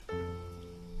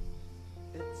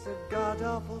It's a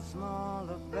god-awful small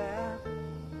affair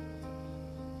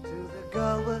to the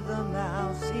girl with the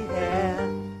mousy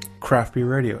hair. Craft Beer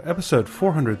Radio, episode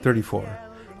 434,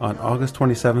 on August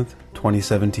 27th,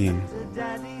 2017.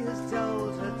 Daddy has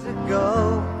told her to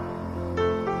go,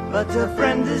 but her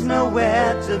friend is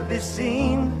nowhere to be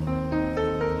seen.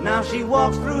 Now she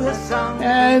walks through her song.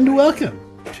 And welcome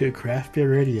to Craft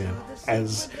Beer Radio,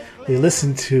 as we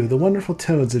listen to the wonderful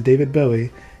tones of David Bowie.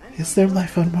 Is there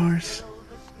life on Mars?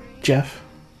 Jeff?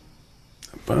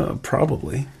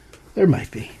 Probably. There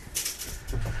might be.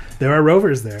 There are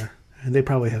rovers there, and they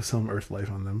probably have some Earth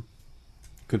life on them.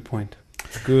 Good point.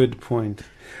 Good point.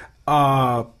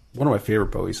 One of my favorite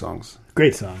Bowie songs.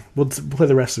 Great song. We'll play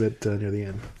the rest of it near the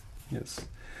end. Yes.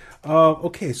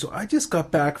 Okay, so I just got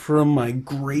back from my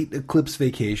great Eclipse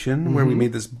vacation, where we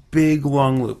made this big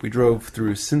long loop. We drove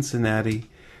through Cincinnati,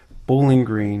 Bowling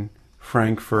Green,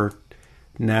 Frankfurt,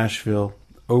 Nashville,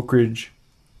 Oak Ridge,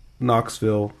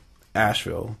 Knoxville,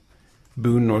 Asheville,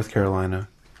 Boone, North Carolina,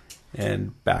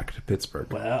 and back to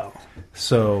Pittsburgh. Wow.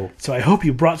 So I hope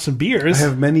you brought some beers. I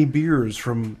have many beers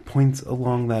from points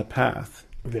along that path.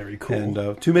 Very cool.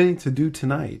 And too many to do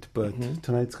tonight, but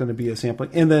tonight's going to be a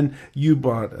sampling. And then you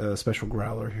brought a special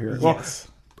growler here. Yes.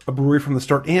 Well, a brewery from the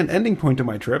start and ending point of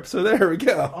my trip, so there we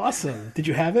go. Awesome. Did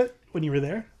you have it when you were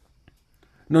there?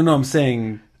 No, I'm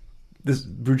saying this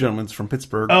brew gentleman's from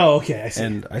Pittsburgh. Oh, okay, I see.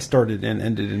 And I started and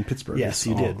ended in Pittsburgh. Yes,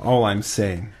 you did. All I'm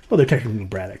saying. Well, they're technically in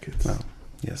Braddock. Well,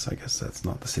 yes, I guess that's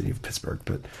not the city of Pittsburgh,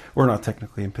 but we're not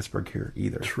technically in Pittsburgh here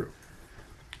either. True.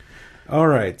 All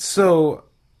right, so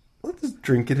let's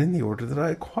drink it in the order that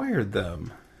I acquired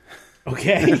them.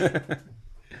 Okay.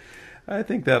 I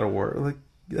think that'll work. Like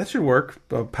that should work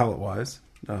palate-wise.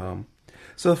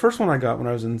 So the first one I got when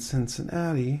I was in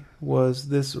Cincinnati was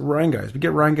this Rheingeist. We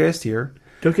get Rheingeist here.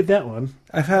 Don't get that one.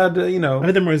 I've had, I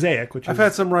had the Mosaic, which I've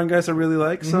had some Rheingeist I really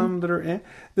like, some that are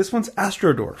This one's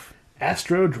Astrodorf.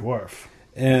 Astro Dwarf.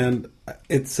 And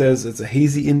it says it's a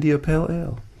hazy India Pale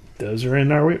Ale. Those are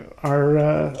in our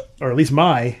or at least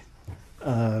my.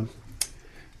 I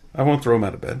won't throw them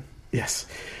out of bed. Yes.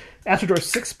 Astrodorf,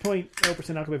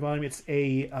 6.0% alcohol by volume. It's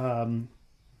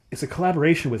a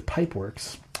collaboration with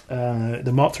Pipeworks.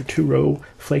 The malts are two-row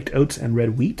flaked oats and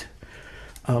red wheat.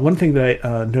 One thing that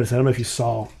I noticed, I don't know if you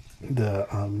saw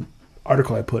the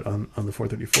article I put on the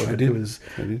 434. I did. It was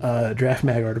a Draft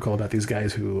Mag article about these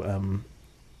guys who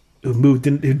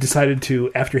decided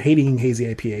to, after hating hazy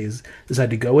IPAs, decided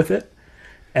to go with it,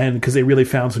 and because they really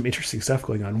found some interesting stuff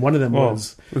going on. One of them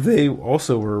was they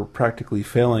also were practically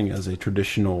failing as a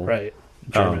traditional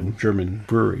German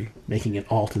brewery, making an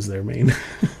alt as their main.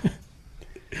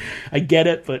 I get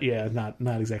it, but yeah,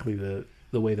 not exactly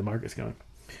the way the market's going.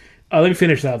 Let me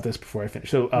finish out this before I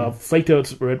finish. So, flaked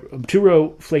oats,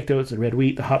 two-row flaked oats and red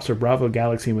wheat. The hops are Bravo,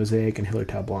 Galaxy, Mosaic, and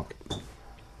Hillertau Blanc.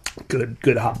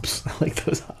 Good hops. I like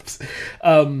those hops.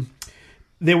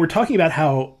 They were talking about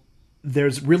how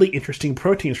there's really interesting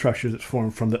protein structures that form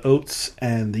from the oats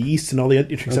and the yeast and all the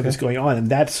interesting stuff that's going on, and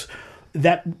that's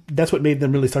what made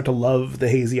them really start to love the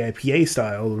hazy IPA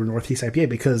style or Northeast IPA,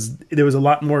 because there was a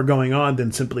lot more going on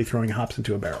than simply throwing hops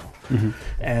into a barrel.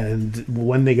 And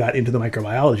when they got into the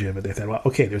microbiology of it, they thought, well,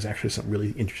 okay, there's actually some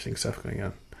really interesting stuff going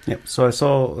on. Yep. So I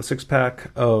saw a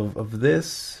 6-pack of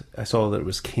this. I saw that it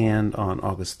was canned on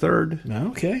August 3rd.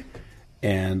 Okay.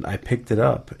 And I picked it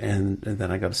up, and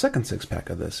then I got a second 6-pack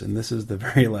of this, and this is the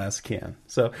very last can.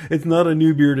 So it's not a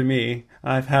new beer to me.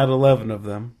 I've had 11 of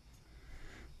them.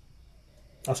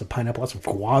 Lots of pineapple, lots of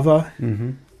guava.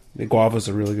 Mm-hmm. The guava's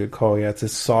a really good call. Yeah,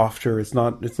 it's softer. It's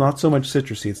not so much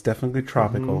citrusy. It's definitely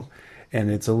tropical,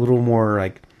 and it's a little more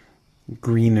like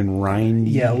green and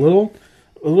rindy. Yeah, a little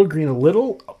green, a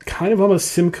little kind of almost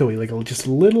Simcoe-y, like just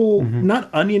a little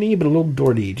not oniony, but a little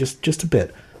Doherty, just a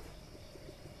bit.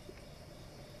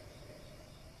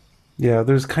 Yeah,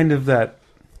 there's kind of that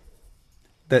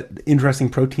interesting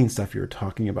protein stuff you were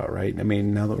talking about, right? I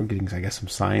mean, now that we're getting, I guess, some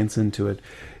science into it,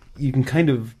 you can kind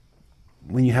of,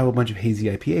 when you have a bunch of hazy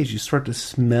IPAs, you start to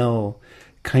smell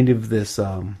kind of this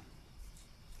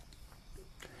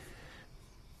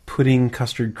pudding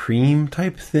custard cream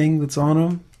type thing that's on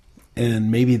them, and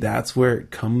maybe that's where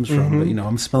it comes from. But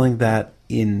I'm smelling that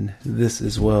in this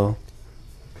as well.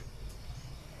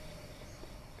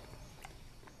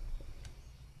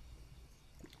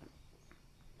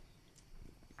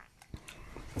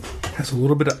 Has a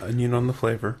little bit of onion on the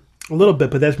flavor. A little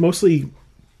bit, but that's mostly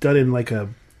done in like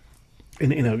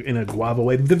in a guava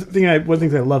way. One of the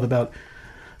things I love about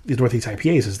these Northeast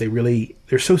IPAs is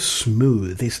they're so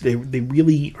smooth. They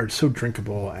really are so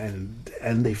drinkable, and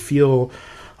they feel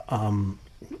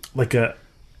like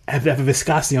have a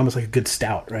viscosity almost like a good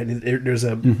stout, right? There's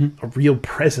a real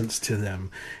presence to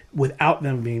them without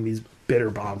them being these bitter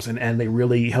bombs, and they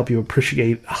really help you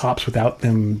appreciate hops without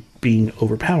them being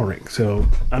overpowering. So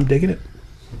I'm digging it.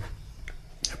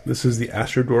 This is the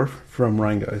Asterdorf from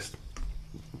Rheingeist.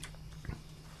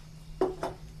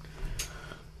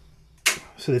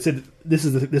 So they said this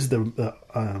is the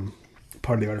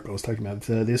part of the article I was talking about.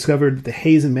 They discovered the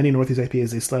haze in many Northeast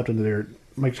IPAs they slapped under their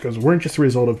microscopes weren't just a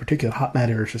result of particular hot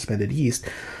matter or suspended yeast,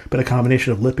 but a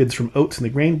combination of lipids from oats in the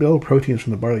grain bill, proteins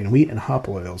from the barley and wheat, and hop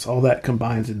oils. All that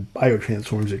combines and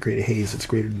biotransforms to create a haze that's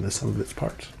greater than the sum of its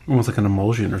parts. Almost like an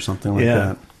emulsion or something like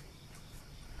that.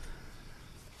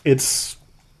 It's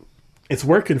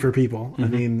working for people. I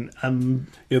mean,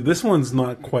 this one's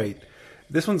not quite.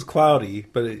 This one's cloudy,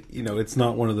 but it's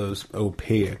not one of those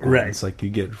opaque ones right. like you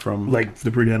get from like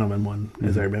the Brew Gentleman one,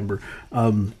 as I remember.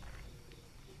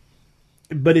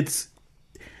 But it's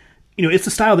it's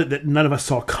a style that none of us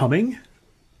saw coming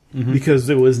because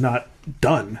it was not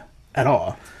done at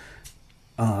all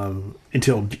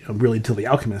until The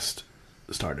Alchemist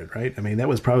started. Right? I mean, that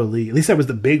was probably, at least that was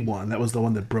the big one. That was the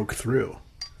one that broke through.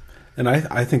 And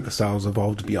I think the style's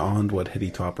evolved beyond what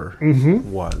Heady Topper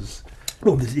was.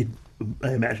 Well,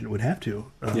 I imagine it would have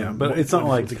to. But it's not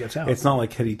like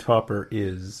it Heady Topper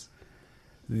is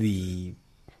the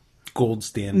gold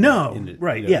standard. No,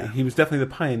 right? Yeah, he was definitely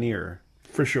the pioneer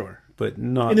for sure, but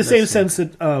not in the same sense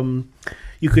that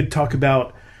you could talk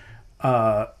about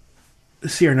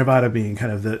Sierra Nevada being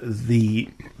kind of the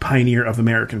pioneer of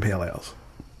American pale ales,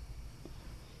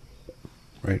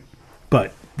 right?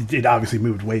 But it obviously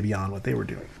moved way beyond what they were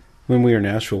doing. When we were in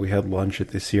Nashville, we had lunch at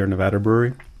the Sierra Nevada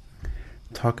Brewery.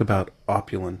 Talk about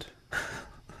opulent.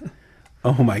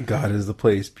 Oh my God, is the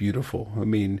place beautiful. I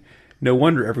mean, no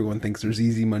wonder everyone thinks there's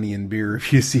easy money in beer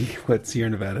if you see what Sierra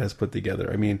Nevada has put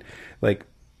together. I mean,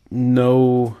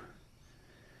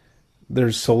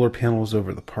 there's solar panels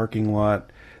over the parking lot.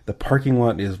 The parking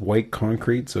lot is white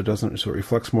concrete, so it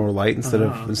reflects more light instead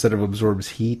of absorbs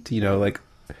heat.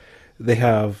 They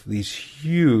have these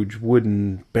huge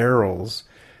wooden barrels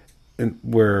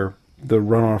where the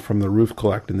runoff from the roof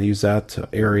collect, and they use that to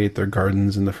aerate their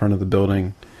gardens in the front of the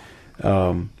building.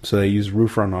 So they use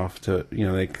roof runoff to,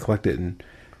 they collect it, and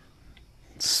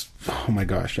oh my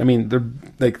gosh. I mean,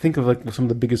 they're think of some of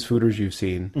the biggest fooders you've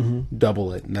seen,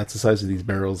 double it, and that's the size of these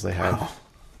barrels they have. Wow.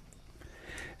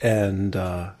 And,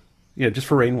 just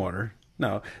for rainwater.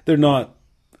 No, they're not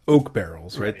oak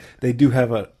barrels, right? They do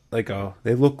have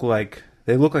they look like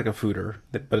a fooder,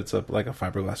 but it's like a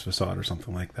fiberglass facade or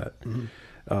something like that.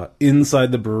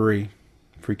 Inside the brewery,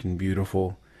 freaking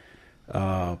beautiful.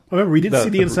 I remember we did see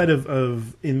the inside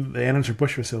of in the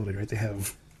Anheuser-Busch facility, right?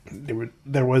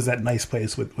 There was that nice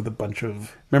place with a bunch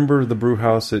of. Remember the brew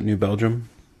house at New Belgium?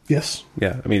 Yes.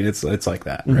 Yeah, I mean it's like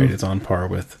that, right? It's on par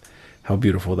with how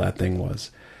beautiful that thing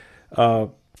was.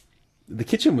 The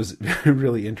kitchen was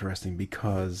really interesting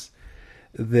because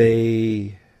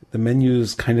the menu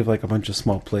is kind of like a bunch of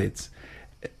small plates,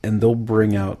 and they'll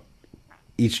bring out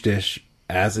each dish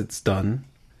as it's done.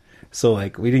 So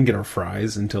we didn't get our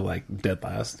fries until dead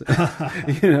last,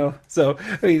 So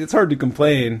I mean, it's hard to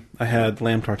complain. I had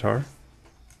lamb tartare.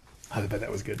 I bet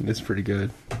that was good. It's pretty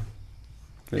good.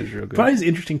 It was real good. Probably has an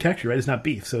interesting texture, right? It's not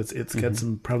beef, so it's got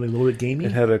some probably a little bit gamey.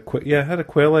 It had a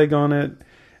quail egg on it,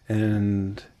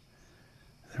 and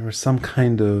there was some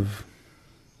kind of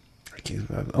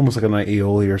almost like an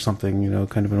aioli or something,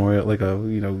 kind of an oil,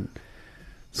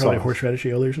 probably horseradish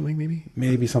aioli or something,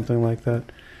 maybe something like that.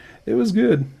 It was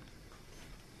good.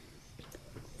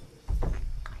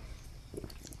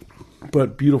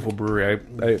 But beautiful brewery.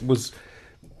 I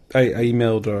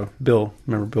emailed Bill.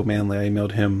 Remember Bill Manley? I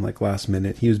emailed him last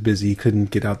minute. He was busy. He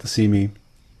couldn't get out to see me.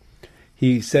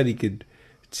 He said he could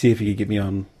see if he could get me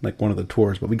on one of the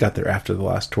tours, but we got there after the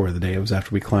last tour of the day. It was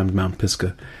after we climbed Mount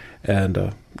Pisgah,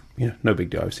 and no big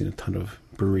deal. I've seen a ton of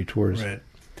brewery tours, right?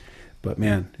 But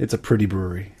man, it's a pretty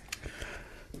brewery.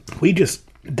 We just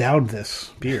downed this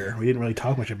beer. We didn't really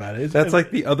talk much about it. That's like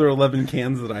the other 11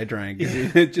 cans that I drank.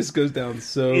 It just goes down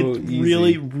so easy.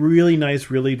 Really, really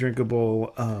nice, really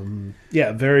drinkable.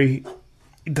 Very.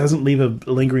 It doesn't leave a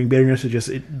lingering bitterness.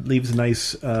 It leaves a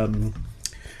nice.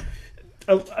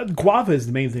 Guava is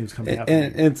the main thing that's coming out.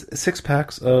 And it's 6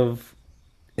 packs of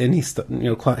any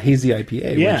hazy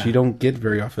IPA, which you don't get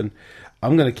very often.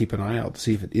 I'm going to keep an eye out to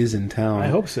see if it is in town. I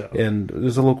hope so. And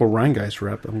there's a local Rheingeist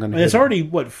rep. It's already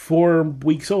 4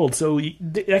 weeks old, so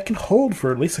that can hold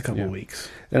for at least a couple of weeks.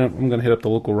 And I'm going to hit up the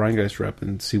local Rheingeist rep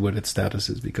and see what its status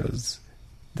is, because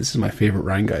this is my favorite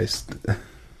Rheingeist.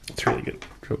 It's really good.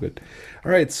 It's real good.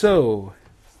 All right, so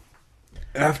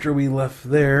after we left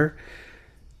there,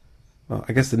 Well,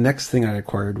 I guess the next thing I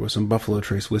acquired was some Buffalo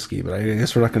Trace whiskey, but I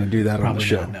guess we're not going to do that on the Probably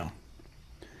show. not,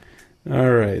 no. All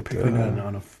right. Particularly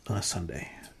not on a Sunday.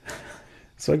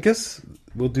 So I guess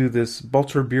we'll do this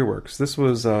Balter Beer Works. This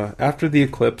was after the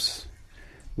eclipse.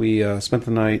 We spent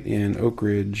the night in Oak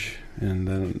Ridge, and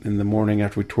then in the morning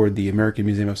after we toured the American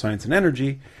Museum of Science and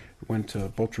Energy, we went to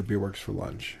Balter Beer Works for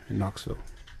lunch in Knoxville.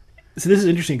 So this is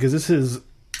interesting because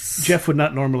Jeff would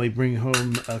not normally bring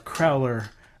home a crowler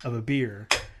of a beer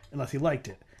unless he liked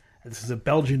it. This is a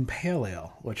Belgian Pale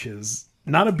Ale, which is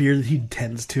not a beer that he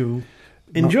tends to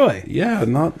enjoy.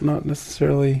 Not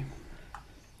necessarily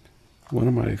one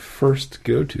of my first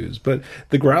go-tos, but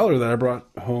the growler that I brought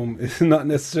home is not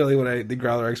necessarily the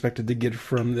growler I expected to get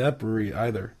from that brewery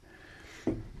either.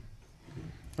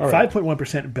 All right.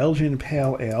 5.1% Belgian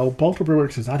Pale Ale. Balter Beer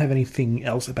Works does not have anything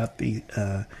else about the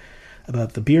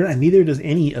beer, and neither does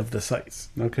any of the sites.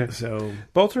 Okay. So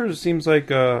Balter seems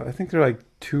like I think they're like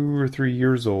 2 or 3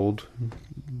 years old.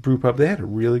 Brew pub. They had a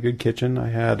really good kitchen. I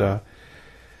had a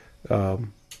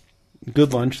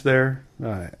good lunch there.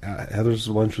 Heather's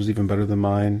lunch was even better than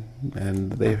mine,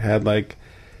 and they've had like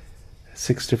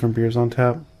 6 different beers on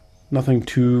tap. Nothing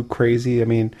too crazy. I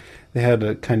mean, they had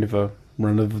a kind of a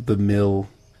run of the mill,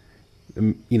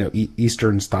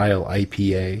 Eastern style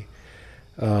IPA.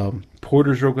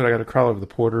 Porter's real good. I got a crowler of the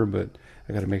porter, but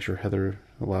I got to make sure Heather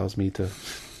allows me to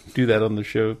do that on the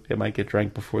show. It might get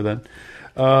drank before then.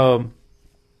 I'm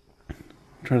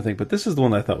trying to think, but this is the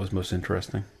one that I thought was most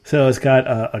interesting. So it's got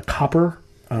a copper,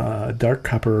 dark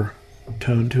copper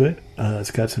tone to it.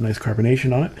 It's got some nice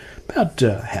carbonation on it, about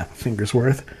half a finger's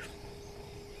worth.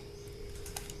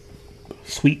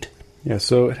 Sweet. Yeah,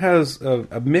 so it has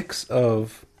a mix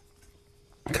of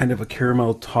kind of a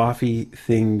caramel toffee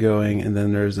thing going, and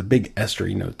then there's a big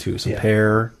estery note too. Some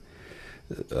pear,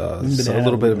 a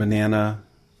little bit of banana,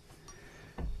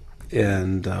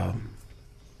 and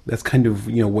that's kind of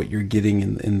what you're getting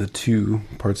in the 2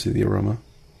 parts of the aroma.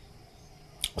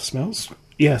 Smells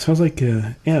like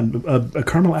a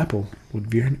caramel apple would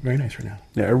be very nice right now.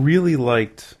 Yeah, I really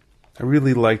liked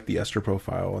the ester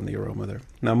profile on the aroma there.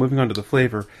 Now moving on to the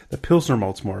flavor, the Pilsner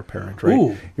malt's more apparent, right?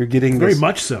 Ooh, you're getting very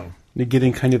much so. You're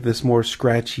getting kind of this more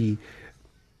scratchy,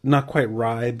 not quite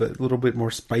rye, but a little bit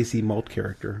more spicy malt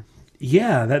character.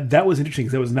 Yeah, that was interesting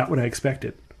because that was not what I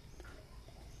expected.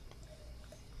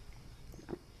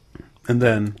 And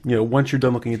then, once you're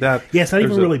done looking at that, yeah, it's not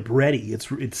even really bready.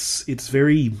 It's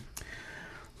very,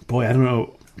 boy, I don't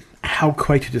know how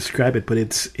quite to describe it, but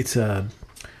it's a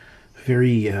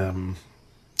very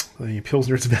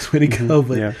Pilsner is the best way to go.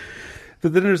 But yeah,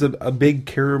 but then there's a big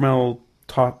caramel.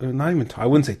 I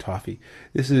wouldn't say toffee.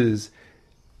 This is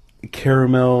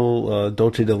caramel,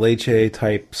 dulce de leche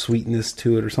type sweetness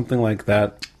to it, or something like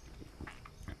that.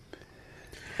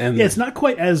 And yeah, it's not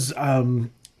quite as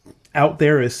out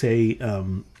there as say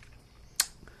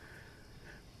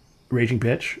Raging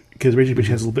Bitch, because Raging Bitch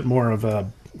has a little bit more of a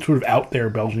sort of out there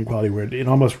Belgian quality where it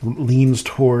almost leans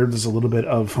towards a little bit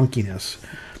of funkiness.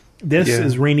 This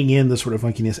is reining in the sort of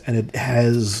funkiness, and it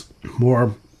has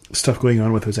more stuff going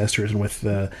on with those esters and with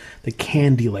the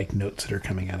candy-like notes that are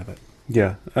coming out of it.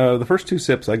 Yeah. The first 2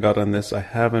 sips I got on this, I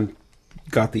haven't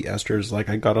got the esters like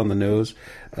I got on the nose.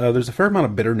 There's a fair amount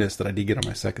of bitterness that I did get on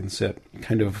my second sip,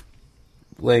 kind of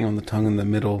laying on the tongue in the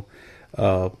middle.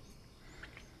 I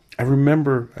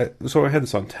remember, so I had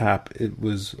this on tap. It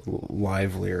was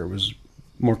livelier. It was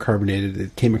more carbonated.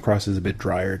 It came across as a bit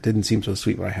drier. It didn't seem so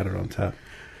sweet when I had it on tap.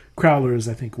 Crowlers,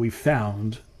 I think we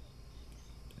found,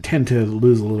 tend to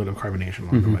lose a little bit of carbonation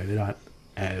along the way. They're not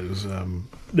as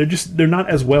they're not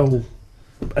as well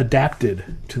adapted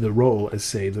to the role as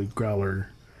say the growler.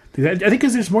 I think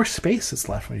because there's more space that's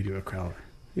left when you do a crowler.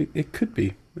 It could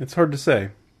be. It's hard to say.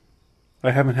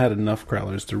 I haven't had enough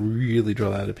crowlers to really draw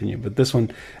that opinion, but this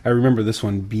one, I remember this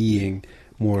one being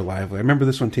more lively. I remember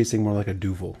this one tasting more like a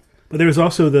Duvel. But there was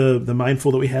also the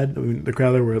mindful that we had, the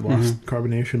growler where it lost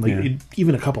carbonation,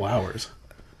 even a couple hours.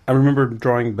 I remember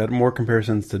drawing more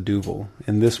comparisons to Duvel,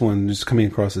 and this one just coming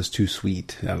across as too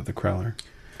sweet out of the crowler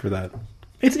for that.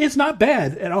 It's not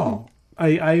bad at all.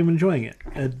 I am enjoying it.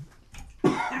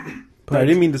 But I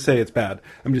didn't mean to say it's bad.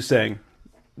 I'm just saying,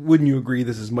 wouldn't you agree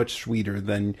this is much sweeter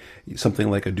than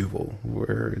something like a Duvel,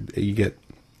 where you get,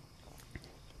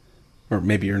 or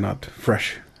maybe you're not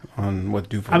fresh on what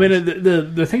Duvel is? I mean,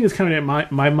 the thing that's coming in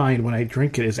my mind when I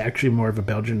drink it is actually more of a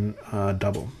Belgian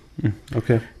double.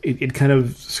 Okay. It kind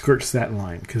of skirts that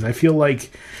line, because I feel like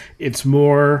it's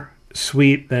more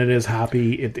sweet than it is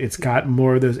hoppy. It's got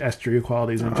more of those estery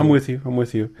qualities. I'm with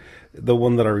you. The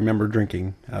one that I remember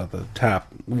drinking out of the tap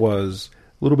was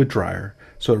a little bit drier,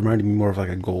 so it reminded me more of like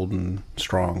a Golden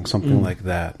Strong, something like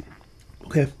that.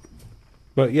 Okay.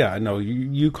 But yeah, no,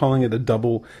 you calling it a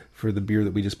double for the beer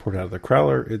that we just poured out of the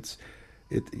Crowler,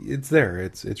 it's there.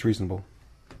 It's reasonable.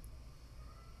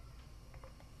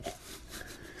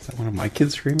 Is that one of my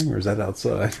kids screaming, or is that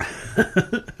outside?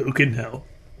 Who can know?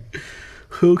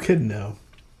 Who can know?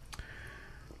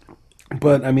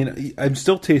 But, I mean, I'm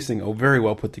still tasting a very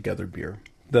well put together beer.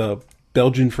 The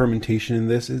Belgian fermentation in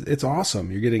this, it's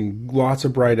awesome. You're getting lots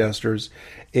of bright esters.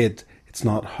 It's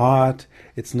not hot.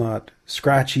 It's not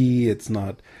scratchy. It's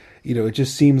not, it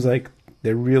just seems like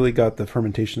they really got the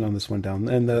fermentation on this one down.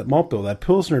 And the malt bill, that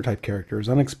Pilsner type character is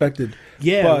unexpected.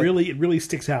 Yeah, it really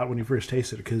sticks out when you first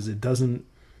taste it because it doesn't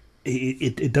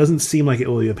seem like it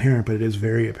will be apparent, but it is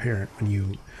very apparent when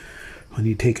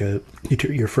you take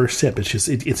your first sip. It's just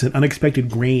it's an unexpected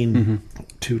grain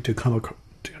to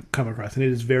come across, and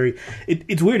it is very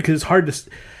it's weird because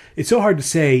it's so hard to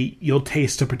say you'll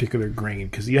taste a particular grain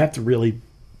because you have to really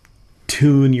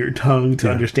tune your tongue to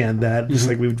understand that. Just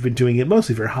like we've been doing it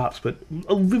mostly for hops, but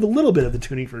we have a little bit of the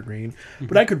tuning for grain.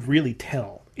 But I could really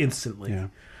tell instantly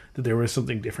that there was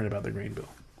something different about the grain bill.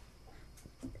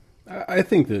 I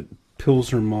think that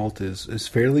Pilsner malt is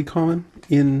fairly common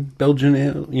in Belgian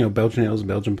ale, Belgian ales and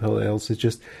Belgian pale ales. It's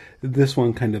just this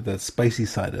one, kind of the spicy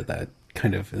side of that,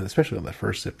 kind of, especially on that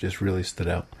first sip, just really stood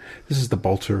out. This is the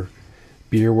Balter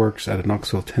Beer Works out of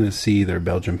Knoxville, Tennessee. Their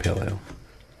Belgian pale ale,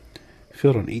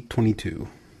 filled on 8/22.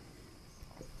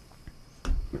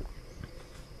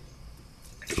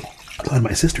 On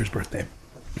my sister's birthday.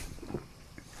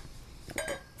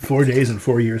 4 days and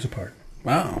 4 years apart.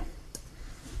 Wow.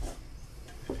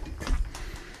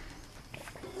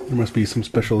 There must be some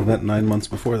special event 9 months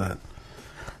before that.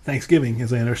 Thanksgiving,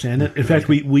 as I understand it. In fact,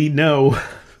 we know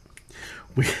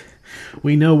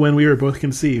we know when we were both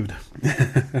conceived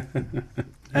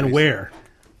and where.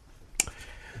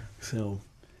 So,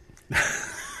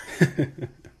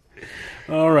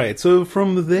 all right. So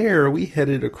from there, we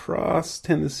headed across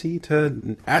Tennessee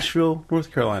to Asheville,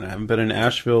 North Carolina. I haven't been in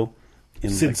Asheville in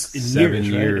since like 7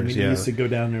 years. Right? I mean, you used to go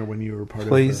down there when you were part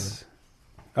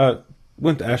of.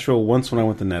 Went to Asheville once when I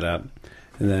went to NetApp,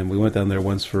 and then we went down there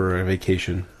once for a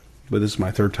vacation. But this is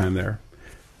my third time there.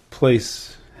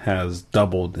 Place has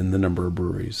doubled in the number of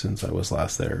breweries since I was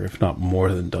last there, if not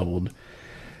more than doubled.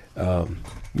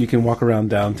 You can walk around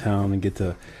downtown and get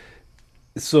to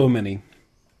so many.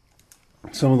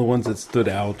 Some of the ones that stood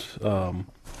out,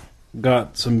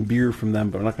 got some beer from them,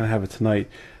 but I'm not going to have it tonight.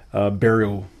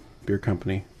 Burial Beer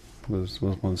Company was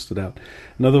one that stood out.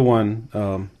 Another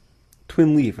one,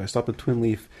 Twin Leaf. I stopped at Twin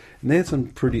Leaf, and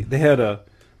they had a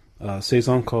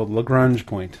saison called Lagrange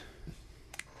Point.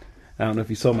 I don't know if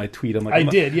you saw my tweet. I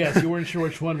did, yes. You weren't sure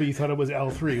which one, but you thought it was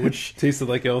L3, which tasted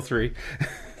like L3.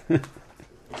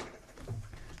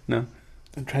 No?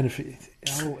 I'm trying to figure...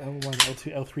 L1,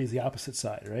 L2, L3 is the opposite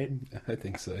side, right? I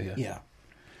think so, yeah. Yeah.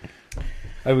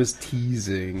 I was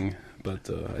teasing, but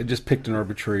I just picked an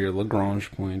arbitrary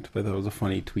Lagrange Point, but that was a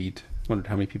funny tweet. Wondered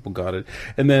how many people got it.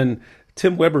 And then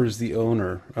Tim Weber is the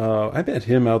owner. I met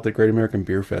him out at the Great American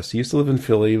Beer Fest. He used to live in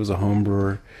Philly. He was a home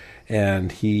brewer.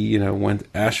 And he, went to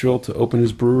Asheville to open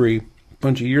his brewery a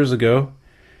bunch of years ago.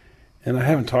 And I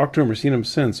haven't talked to him or seen him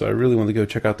since, so I really want to go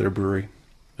check out their brewery.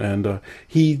 And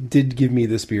he did give me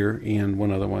this beer and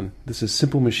one other one. This is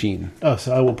Simple Machine. Oh,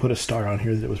 so I will put a star on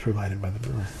here that it was provided by the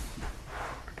brewer.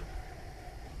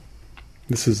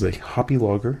 This is a hoppy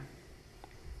lager.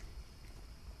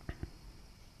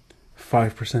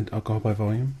 5% alcohol by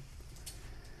volume.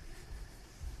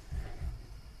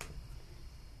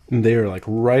 And they are like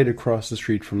right across the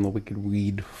street from the Wicked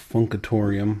Weed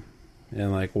Funkatorium.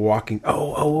 And like walking...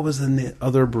 what was the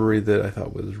other brewery that I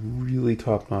thought was really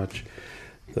top-notch?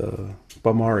 The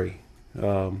Bamari.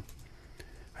 I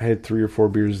had 3 or 4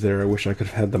 beers there. I wish I could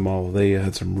have had them all. They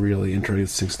had some really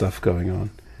interesting stuff going on.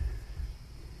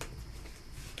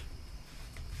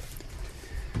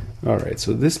 Alright,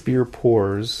 so this beer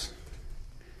pours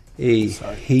a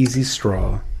hazy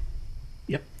straw.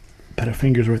 Yep. About a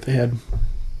finger's worth ahead.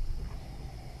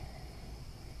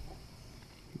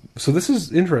 So this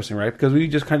is interesting, right? Because we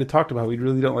just kind of talked about we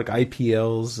really don't like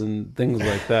IPLs and things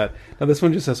like that. Now this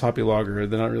one just says hoppy lager.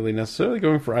 They're not really necessarily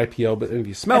going for IPL, but if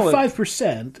you smell At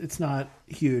 5%, it's not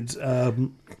huge.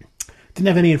 Didn't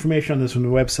have any information on this on the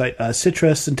website.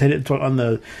 Citrus on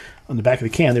the back of the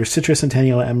can. There's Citrus,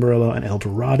 Centennial, Amarillo, and El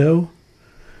Dorado.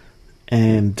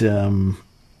 And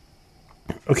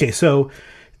okay, so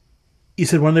you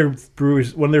said one of their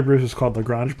brews was called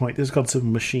Lagrange Point. This is called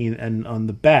Simple Machine, and on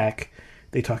the back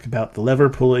they talk about the lever,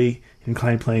 pulley,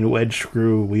 inclined plane, wedge,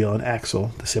 screw, wheel, and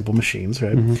axle, the simple machines,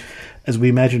 right? Mm-hmm. As we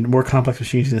imagined, more complex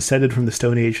machines ascended from the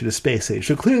Stone Age to the Space Age.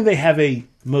 So clearly they have a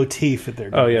motif that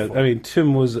they're going for. I mean,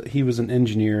 Tim was an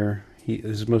engineer.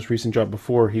 his most recent job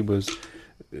before he was,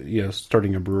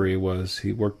 starting a brewery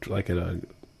he worked like at a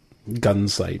gun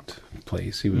sight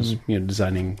place. He was,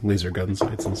 designing laser gun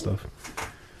sights and stuff.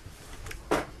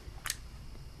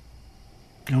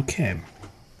 Okay.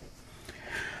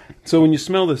 So when you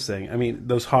smell this thing, I mean,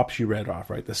 those hops you read off,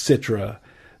 right? The Citra,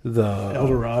 the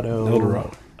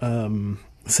Eldorado.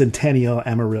 Centennial,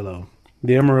 Amarillo.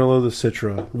 The Amarillo, the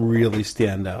Citra really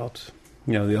stand out.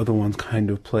 The other ones kind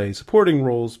of play supporting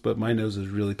roles, but my nose is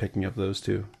really picking up those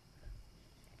two.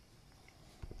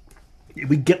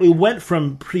 We went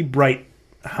from pretty bright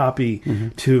hoppy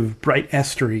to bright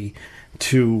estery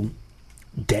to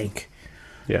dank.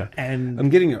 Yeah, and I'm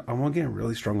getting a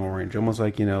really strong orange, almost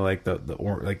like like the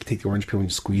like take the orange peel and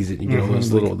you squeeze it, and you get all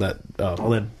those little all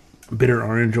that bitter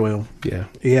orange oil. Yeah.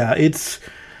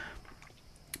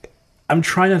 I'm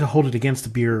trying not to hold it against the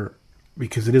beer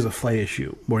because it is a flight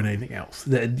issue more than anything else.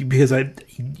 Because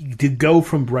to go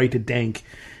from bright to dank,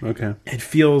 okay, it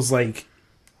feels like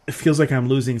I'm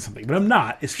losing something, but I'm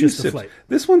not. It's just a flight.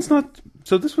 This one's not.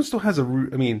 So this one still has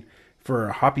for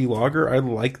a hoppy lager, I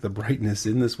like the brightness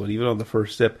in this one. Even on the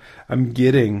first sip, I'm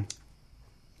getting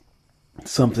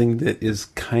something that is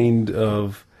kind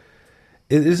of.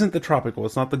 It isn't the tropical.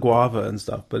 It's not the guava and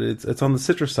stuff, but it's on the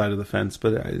citrus side of the fence.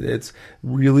 But it's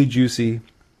really juicy.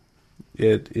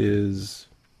 It is,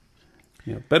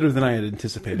 better than I had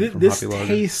anticipated from hoppy lager. This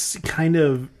tastes kind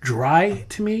of dry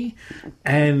to me,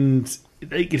 and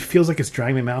it feels like it's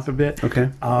drying my mouth a bit. Okay.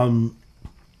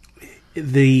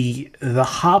 The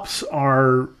hops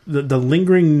are the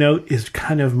lingering note is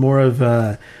kind of more of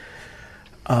a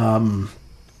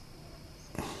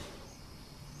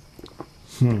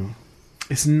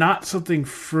It's not something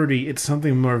fruity. It's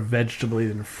something more vegetable-y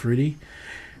than fruity.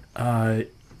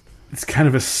 It's kind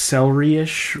of a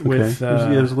celery-ish with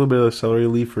there's a little bit of celery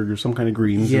leaf or some kind of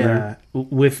greens in there.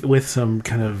 with some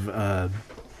kind of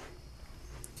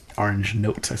orange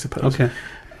notes, I suppose. Okay.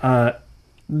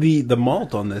 The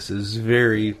malt on this is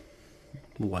very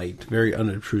light, very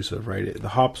unobtrusive, right? The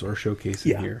hops are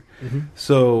showcasing here. Mm-hmm.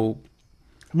 So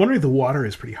I'm wondering if the water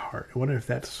is pretty hard. I wonder if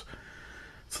that's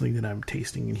something that I'm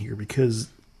tasting in here, because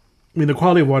the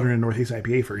quality of water in a Northeast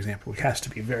IPA, for example, has to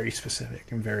be very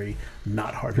specific and very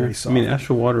not hard, very soft.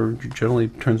 Asheville water generally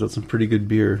turns out some pretty good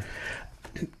beer.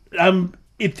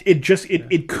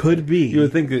 It could be. You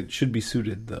would think it should be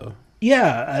suited, though.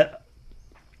 Yeah,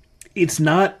 it's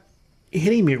not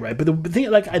hitting me right, but the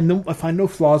thing, I find no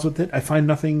flaws with it. I find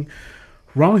nothing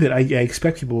wrong with it. I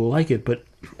expect people will like it, but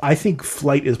I think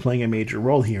flight is playing a major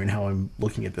role here in how I'm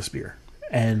looking at this beer,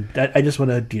 and I just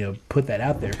want to put that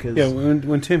out there. Cause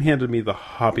when Tim handed me the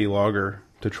hoppy lager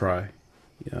to try,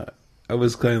 I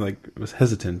was kind of was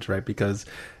hesitant, right? Because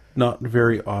not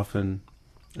very often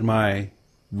am I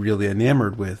really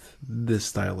enamored with this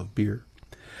style of beer.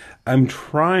 I'm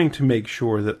trying to make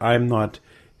sure that I'm not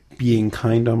being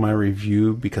kind on my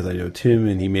review because I know Tim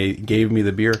and he gave me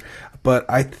the beer, but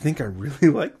I think I really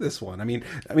like this one. I mean,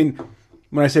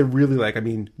 when I say really like, I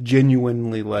mean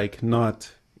genuinely like,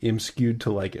 not am skewed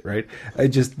to like it, right?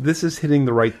 This is hitting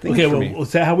the right thing for me.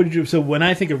 So how would you? So when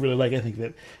I think of really like, I think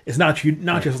that it's not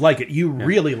just like it. You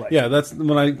really like it. Yeah, that's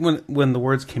when the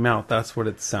words came out. That's what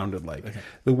it sounded like. Okay.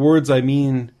 The words I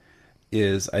mean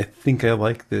is I think I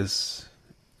like this,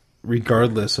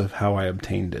 regardless of how I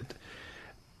obtained it.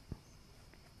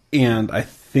 And I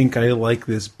think I like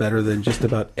this better than just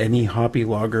about any hoppy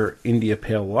lager, India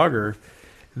Pale Lager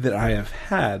that I have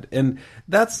had. And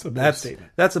that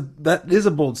is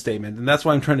a bold statement, and that's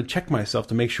why I'm trying to check myself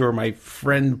to make sure my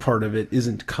friend part of it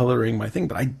isn't coloring my thing,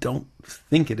 but I don't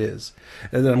think it is.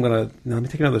 And then let me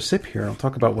take another sip here, and I'll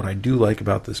talk about what I do like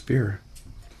about this beer.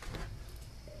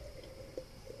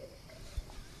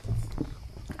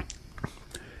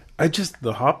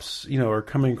 The hops, are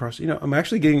coming across. I'm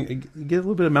actually get a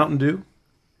little bit of Mountain Dew.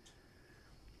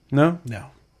 No.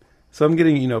 So I'm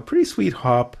getting, pretty sweet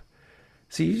hop.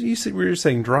 See, we were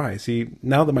saying dry. See,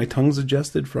 now that my tongue's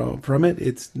adjusted from it,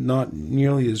 it's not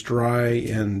nearly as dry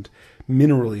and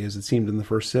minerally as it seemed in the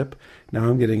first sip. Now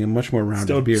I'm getting a much more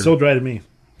rounded beer. Still dry to me.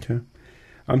 Okay.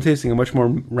 I'm tasting a much more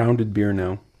rounded beer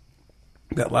now.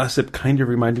 That last sip kind of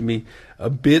reminded me a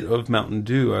bit of Mountain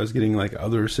Dew. I was getting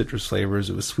other citrus flavors.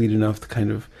 It was sweet enough to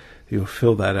kind of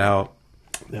fill that out.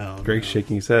 Greg's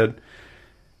shaking his head.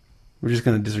 We're just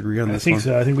going to disagree on this one. I think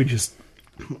so. I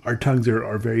think our tongues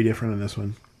are very different on this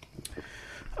one.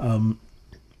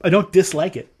 I don't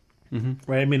dislike it. Mm-hmm.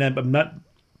 Right? I mean, I'm not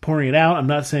pouring it out. I'm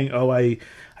not saying, I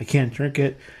can't drink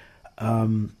it.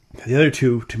 The other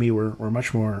two, to me, were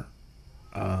much more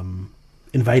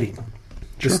inviting.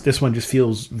 Sure. This one just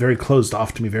feels very closed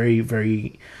off to me, very,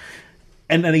 very...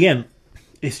 And again,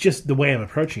 it's just the way I'm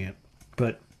approaching it.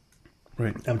 but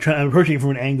Right. I'm approaching it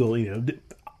from an angle.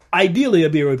 Ideally a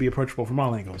beer would be approachable from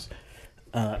all angles,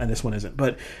 and this one isn't.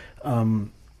 But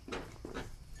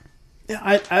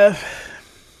yeah,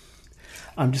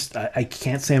 I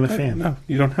can't say I'm a fan. No,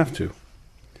 you don't have to.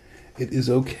 It is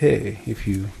okay if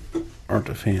you aren't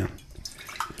a fan.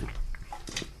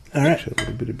 All right. Actually, a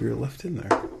little bit of beer left in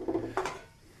there.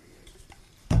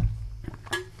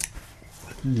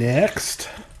 Next.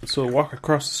 So a walk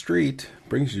across the street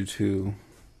brings you to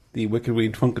the Wicked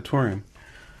Weed Funkatorium.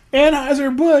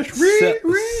 Anheuser-Busch.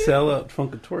 Sellout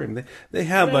Funkatorium. They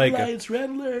had Red like lights, red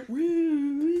alert.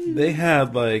 they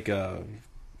had like a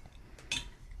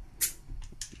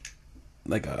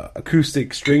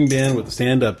acoustic string band with a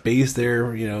stand-up bass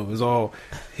there. It was all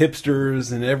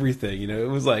hipsters and everything. It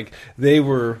was like they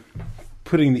were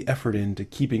putting the effort into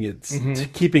keeping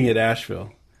it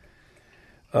Asheville.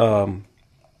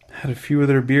 Had a few of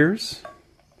their beers.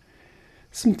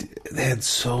 They had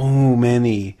so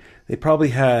many. They probably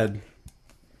had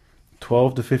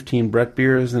 12 to 15 Brett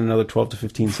beers and another 12 to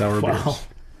 15 sour beers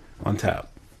on tap.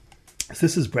 So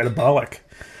this is Brettaholic.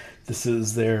 This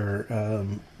is their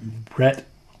Brett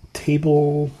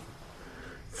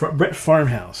Brett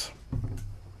Farmhouse.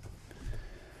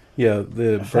 Yeah,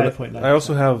 the 5.9%. I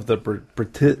also have the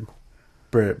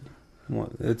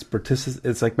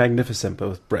it's like Magnificent, but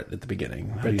with Brett at the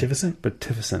beginning.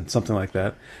 Bretificent, something like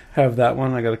that. Have that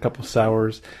one. I got a couple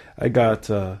sours. I got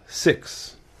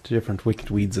 6 different Wicked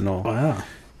Weeds and all. Wow.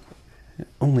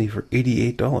 Only for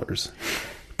 $88.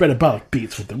 Brettaholic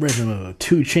beats with the rhythm of a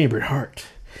 2-chambered heart,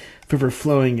 river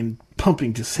flowing and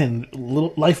pumping to send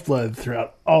little lifeblood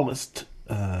throughout all this.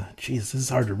 This is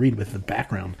hard to read with the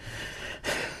background.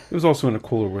 It was also in a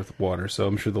cooler with water, so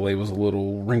I'm sure the label was a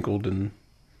little wrinkled and.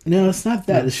 No, it's not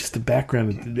that. It's just the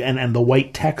background and the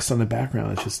white text on the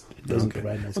background. It doesn't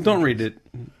provide nice. Well, don't read it.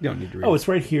 You don't need to read it. Oh, it's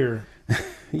right here.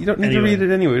 You don't need to read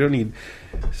it anyway. You don't need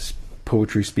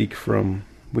poetry speak from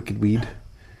Wicked Weed.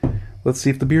 Let's see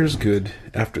if the beer's good.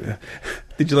 After,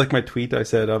 did you like my tweet? I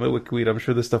said, I'm at Wicked Weed. I'm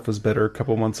sure this stuff was better a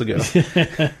couple months ago.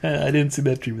 I didn't see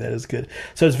that tweet. That is good.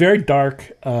 So it's very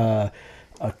dark. A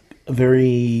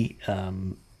very,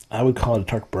 I would call it a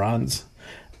dark bronze.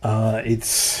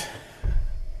 It's.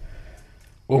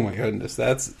 Oh my goodness,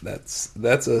 that's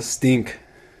a stink.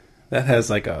 That has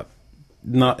like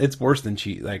it's worse than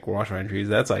wash line trees.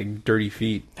 That's like dirty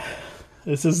feet.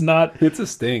 This is not. It's a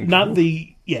stink. Not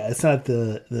the it's not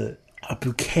the a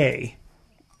bouquet.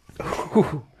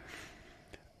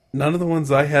 None of the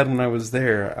ones I had when I was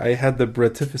there. I had the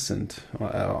Bretificent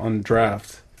on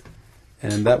draft,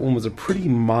 and that one was a pretty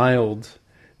mild.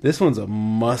 This one's a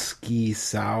musky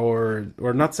sour,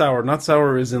 or not sour. Not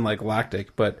sour is in like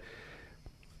lactic, but.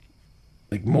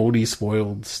 Like moldy,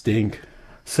 spoiled stink.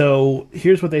 So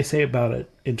here's what they say about it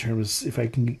in terms, if I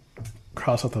can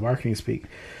cross off the marketing speak.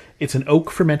 It's an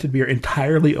oak fermented beer,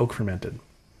 entirely oak fermented.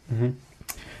 Mm-hmm.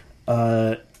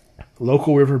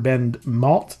 Local Riverbend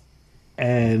malt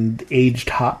and aged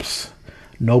hops,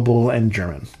 Noble and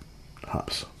German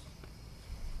hops.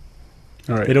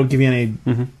 All right. They don't give you any.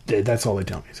 Mm-hmm. That's all they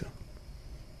tell me. So.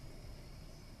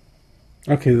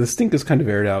 Okay, the stink is kind of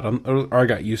aired out. I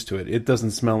got used to it. It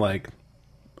doesn't smell like.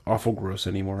 Awful gross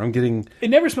anymore. I'm getting. It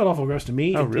never smelled awful gross to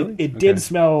me. Oh, really? It did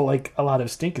smell like a lot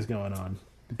of stink is going on,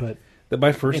 but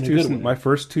my first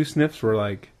two sniffs were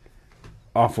like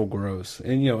awful gross,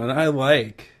 and and I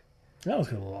like. That was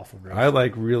kind of awful gross. I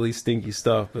like really stinky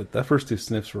stuff, but that first 2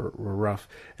 sniffs were rough.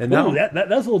 And now that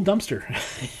that's a little dumpster.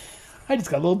 I just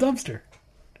got a little dumpster.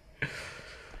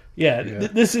 Yeah.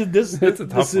 This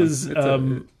is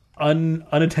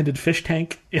unattended fish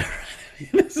tank.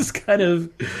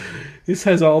 This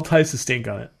has all types of stink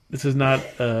on it. This is not.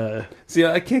 See,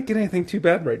 I can't get anything too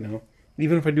bad right now.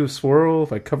 Even if I do a swirl,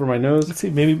 if I cover my nose. Let's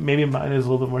see. Maybe mine is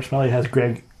a little bit more smelly. It has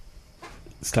Greg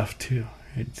stuff too,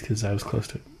 because I was close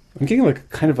to it. I'm getting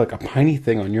kind of like a piney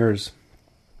thing on yours,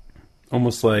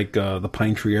 almost like the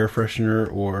pine tree air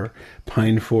freshener or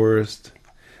pine forest.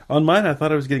 On mine, I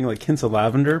thought I was getting like hints of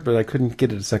lavender, but I couldn't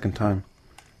get it a second time.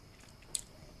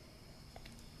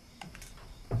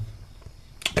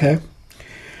 Okay.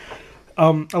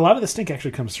 A lot of the stink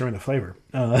actually comes through in the flavor.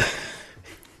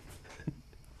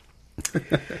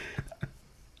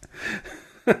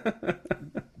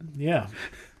 Yeah,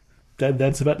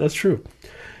 that's true.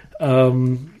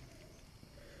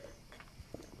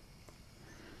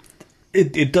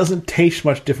 It doesn't taste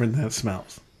much different than it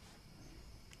smells.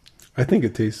 I think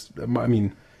it tastes. I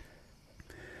mean,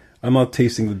 I'm not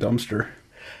tasting the dumpster.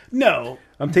 No.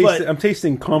 I'm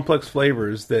tasting complex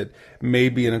flavors that may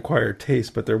be an acquired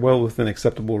taste, but they're well within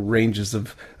acceptable ranges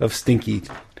of stinky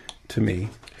to me.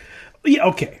 Yeah,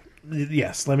 okay.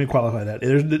 yes, let me qualify that.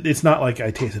 It's not like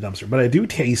I taste a dumpster, but I do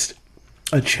taste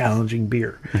a challenging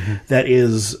beer that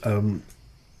is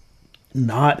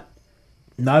not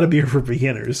a beer for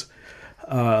beginners,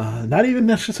 not even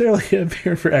necessarily a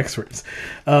beer for experts.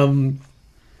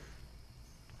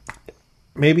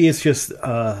 Maybe it's just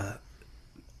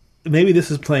maybe this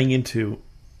is playing into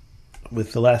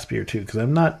with the last beer too, because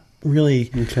I'm not really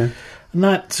I'm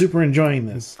not super enjoying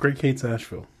this. Great Kate's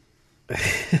Asheville.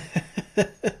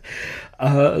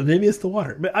 Maybe it's the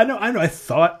water, but I know. I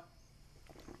thought,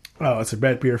 oh, it's a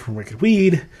red beer from Wicked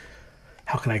Weed.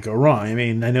 How can I go wrong? I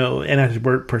mean, I know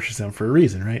Anheuser-Busch purchased them for a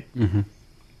reason, right? Mm-hmm.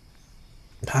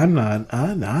 I'm not.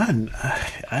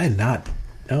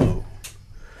 No.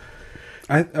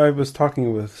 I was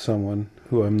talking with someone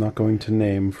who I'm not going to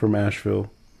name from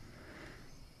Asheville,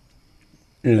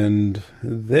 and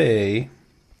they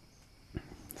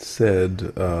said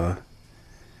the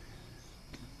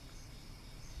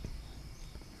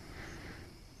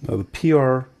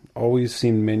PR always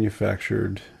seemed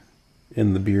manufactured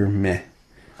in the beer meh.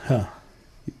 Huh.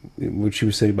 What she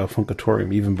was saying about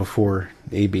Funkatorium even before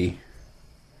AB.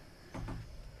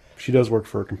 She does work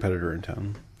for a competitor in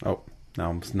town. Oh, now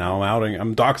I'm outing.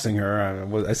 I'm doxing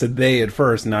her. I said they at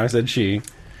first, and now I said she.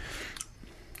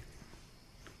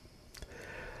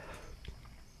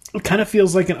 It kind of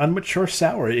feels like an unmature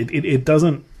sour. It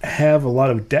doesn't have a lot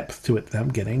of depth to it that I'm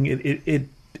getting.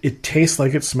 It tastes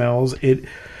like it smells. It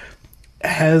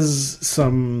has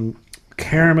some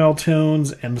caramel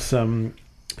tones and some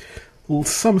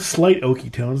slight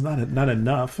oaky tones. Not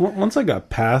enough. Once I got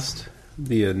past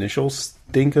the initial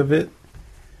stink of it,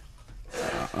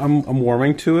 I'm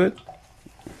warming to it.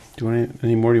 Do you want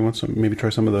any more? Do you want some? Maybe try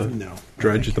some of the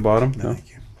dredge at the bottom. No, thank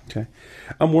you. Okay,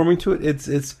 I'm warming to it.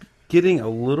 It's getting a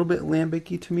little bit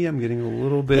lambic-y to me. I'm getting a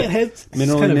little bit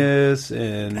mineraliness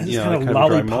and kind kind of of dry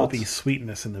lollipoppy malts.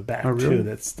 sweetness in the back really? too.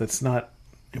 That's not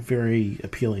very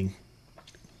appealing.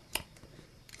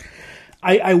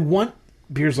 I want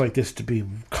beers like this to be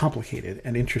complicated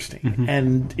and interesting,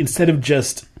 and instead of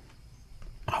just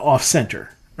off center,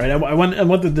 right? I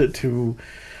want them to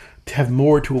have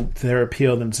more to their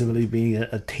appeal than simply being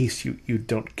a taste you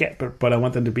don't get, but I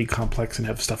want them to be complex and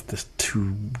have stuff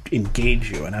to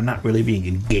engage you, and I'm not really being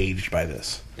engaged by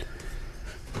this.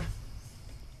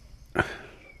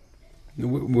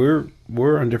 We're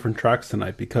on different tracks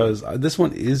tonight because this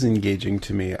one is engaging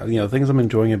to me. Things I'm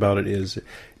enjoying about it is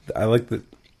I like that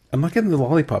I'm not getting the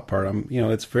lollipop part.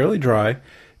 It's fairly dry.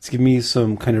 It's giving me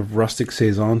some kind of rustic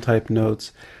saison type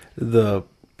notes. The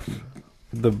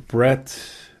Brett,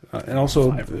 and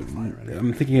also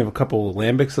I'm thinking of a couple of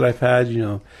lambics that I've had.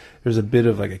 There's a bit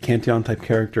of like a Cantillon type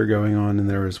character going on in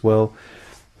there as well.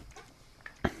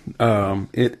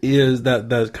 It is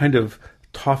that kind of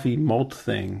toffee malt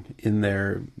thing in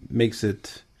there makes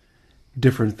it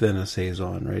different than a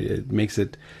saison, right? It makes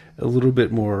it a little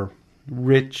bit more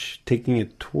rich, taking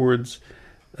it towards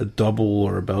a double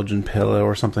or a Belgian pale ale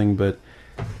or something. But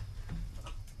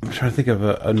I'm trying to think of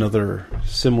another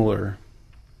similar.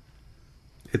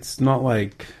 It's not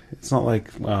like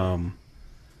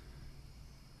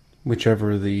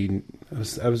whichever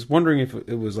I was wondering if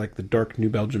it was like the dark New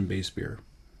Belgium base beer.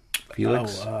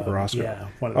 Felix or Oscar? Yeah,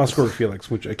 Oscar or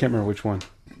Felix, which I can't remember which one.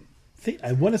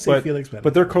 I want to say Felix,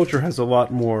 but their culture has a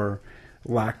lot more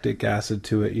lactic acid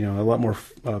to it. A lot more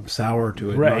sour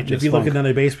to it. Right. If you look at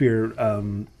another base beer,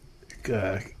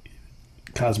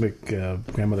 Cosmic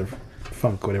Grandmother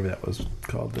Funk, whatever that was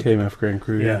called, KMF Grand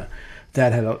Cru. Yeah,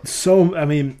 that had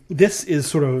this is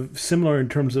sort of similar in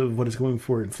terms of what it's going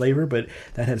for in flavor, but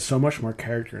that had so much more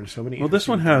character and so many. Well, this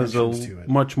one has a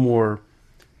much more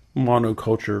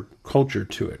monoculture culture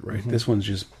to it, right? This one's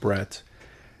just Brett.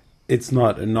 It's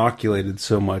not inoculated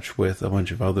so much with a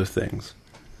bunch of other things.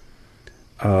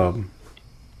 I'm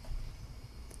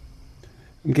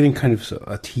getting kind of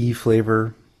a tea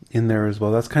flavor in there as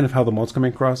well. That's kind of how the malt's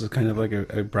coming across. It's kind of like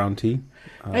a brown tea.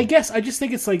 I guess I just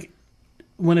think it's like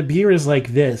when a beer is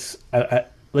like this, like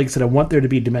I said, I want there to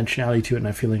be dimensionality to it, and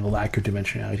I'm feeling a lack of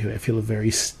dimensionality to it. I feel a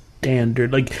very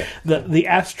standard, like the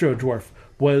Astro Dwarf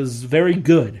was very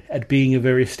good at being a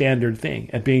very standard thing,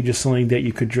 at being just something that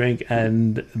you could drink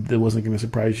and that wasn't going to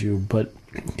surprise you, but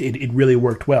it really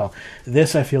worked well.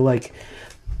 This, I feel like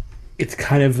it's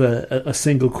kind of a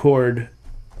single chord,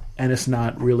 and it's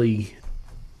not really...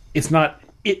 It's not...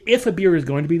 If a beer is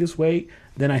going to be this way,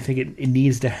 then I think it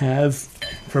needs to have,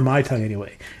 for my tongue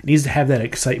anyway, it needs to have that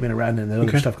excitement around it and the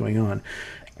other stuff going on.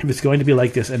 If it's going to be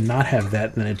like this and not have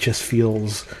that, then it just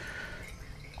feels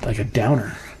like a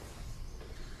downer.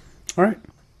 All right.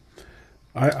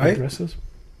 I addresses.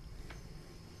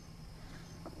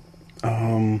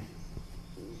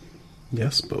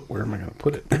 Yes, but where am I going to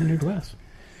put it? In your glass.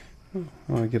 I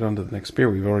want to get on to the next beer.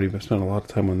 We've already spent a lot of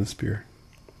time on this beer.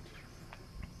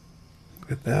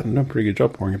 Look at that. I'm doing a pretty good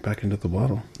job pouring it back into the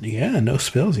bottle. Yeah, no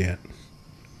spills yet.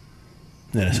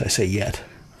 Notice I say yet.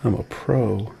 I'm a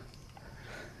pro.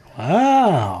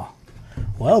 Wow.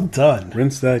 Well done.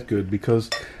 Rinse that good because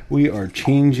we are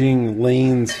changing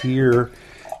lanes here.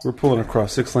 We're pulling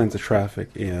across 6 lanes of traffic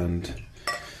and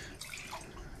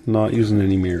not using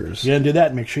any mirrors. You gotta do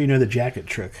that. Make sure you know the jacket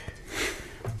trick.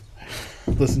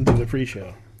 Listen to the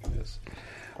pre-show. Yes.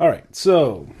 All right.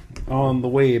 So on the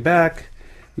way back,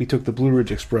 we took the Blue Ridge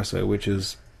Expressway, which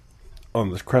is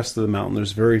on the crest of the mountain.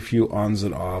 There's very few ons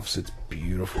and offs. It's a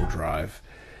beautiful drive.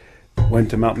 Went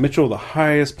to Mount Mitchell, the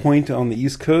highest point on the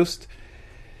East Coast.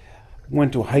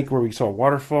 Went to a hike where we saw a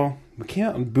waterfall. We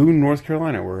camped in Boone, North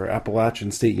Carolina, where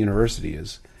Appalachian State University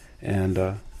is. And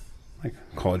like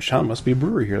college town, must be a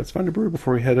brewery here. Let's find a brewery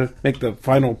before we had to make the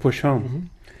final push home. Mm-hmm.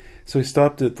 So we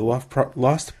stopped at the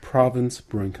Lost Province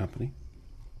Brewing Company.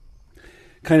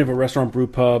 Kind of a restaurant brew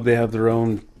pub. They have their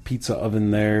own pizza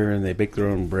oven there, and they bake their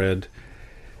own bread.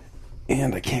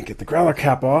 And I can't get the growler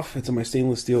cap off. It's in my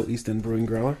stainless steel East End Brewing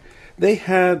growler. They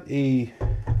had a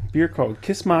beer called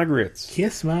Kiss My Grits.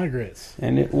 Kiss My Grits.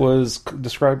 And it was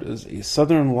described as a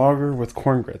southern lager with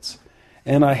corn grits.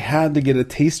 And I had to get a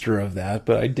taster of that,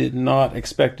 but I did not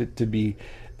expect it to be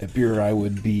a beer I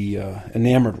would be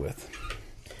enamored with.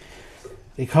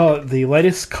 They call it the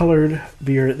lightest colored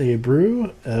beer they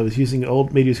brew. It was using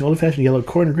old-fashioned yellow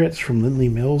corn grits from Lindley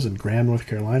Mills in Graham, North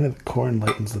Carolina. The corn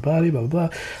lightens the body, blah, blah,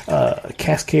 blah.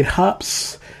 Cascade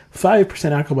hops,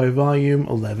 5% alcohol by volume,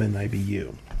 11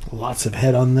 IBU. Lots of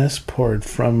head on this, poured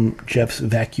from Jeff's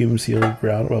vacuum-sealed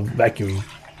growler. Well, vacuum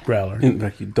growler.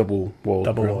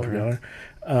 Double-walled growler.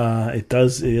 It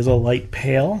is a light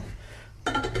pale.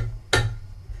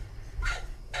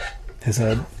 Has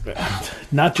a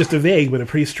not just a vague, but a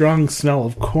pretty strong smell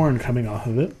of corn coming off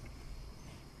of it.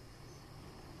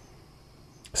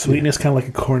 Sweetness, kind of like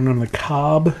a corn on the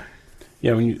cob.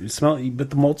 Yeah, when you smell it, but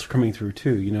the malts are coming through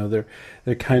too. You know,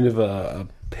 they're kind of a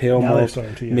pale Now malt.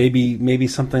 to, yeah. Maybe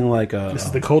something like a. This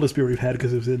is the coldest beer we've had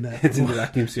because it was in that. It's in the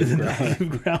vacuum sealed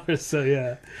growler. So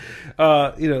yeah.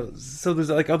 So there's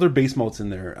like other base malts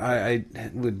in there. I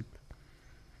would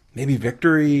maybe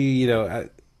Victory. You know,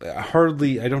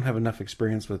 I don't have enough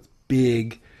experience with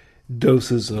big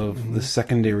doses of the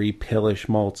secondary palish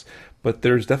malts, but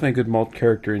there's definitely a good malt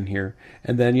character in here.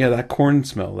 And then that corn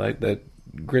smell, that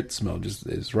grit smell just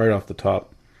is right off the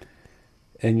top.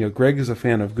 And Greg is a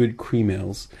fan of good cream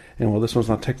ales, and while this one's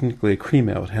not technically a cream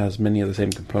ale, it has many of the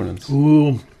same components.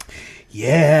 Ooh,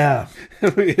 yeah.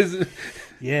 Is it?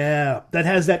 Yeah, that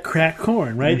has that cracked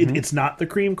corn, right? Mm-hmm. It's not the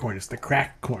cream corn, it's the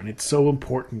cracked corn. It's so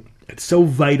important. It's so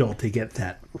vital to get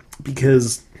that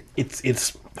because it's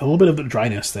a little bit of the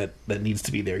dryness that needs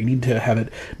to be there. You need to have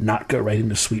it not go right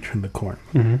into sweet from the corn.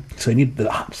 Mm-hmm. So you need the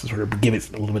hops to sort of give it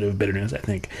a little bit of bitterness, I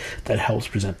think, that helps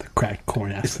present the cracked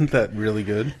corn aspect. Isn't that really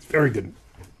good? It's very good.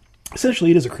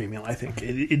 Essentially, it is a cream ale, I think,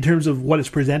 in terms of what it's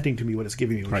presenting to me, what it's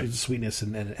giving me, which right. is sweetness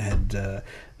and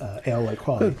ale-like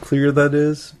quality. How clear that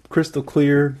is. Crystal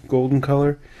clear, golden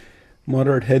color,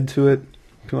 moderate head to it,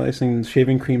 nice and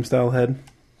shaving cream style head.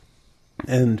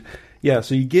 And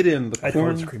so you get in the corn. I thought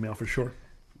it was a cream ale for sure.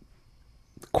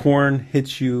 The corn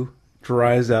hits you,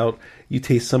 dries out. You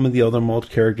taste some of the other malt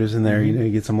characters in there. Mm-hmm.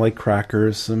 You get some light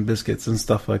crackers, some biscuits, and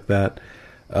stuff like that.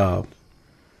 That's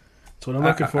what I'm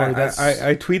looking for.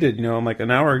 I tweeted, I'm like an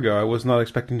hour ago, I was not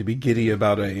expecting to be giddy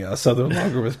about a southern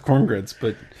lager with corn grits,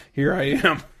 but here I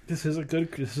am. This is a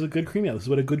good cream ale. This is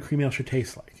what a good cream ale should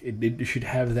taste like. It should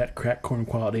have that cracked corn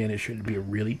quality, and it should be a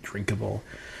really drinkable.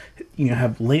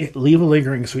 Leave a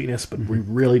lingering sweetness, but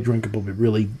really drinkable, but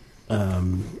really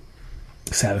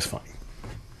satisfying.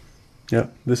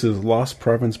 Yep, this is Lost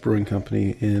Province Brewing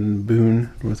Company in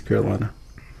Boone, North Carolina.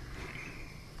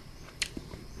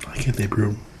 Why can't they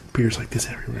brew beers like this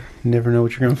everywhere? You never know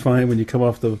what you're going to find when you come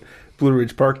off the Blue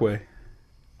Ridge Parkway.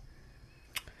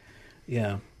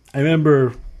 Yeah, I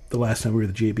remember the last time we were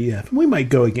at the JBF, and we might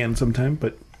go again sometime.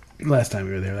 But last time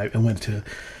we were there, I went to.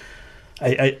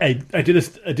 I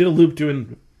did a loop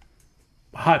doing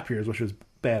hot beers, which was a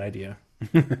bad idea.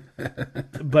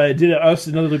 But I did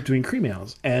also another loop doing cream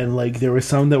ales, and like there were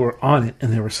some that were on it,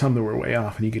 and there were some that were way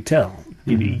off, and you could tell.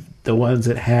 Mm-hmm. The ones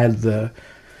that had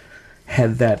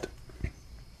that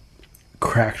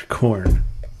cracked corn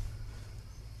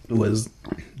was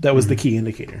the key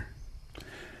indicator.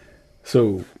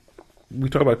 So we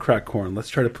talk about cracked corn. Let's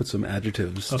try to put some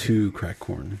adjectives to cracked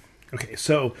corn. Okay,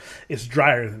 so it's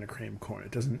drier than a cream corn.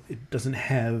 It doesn't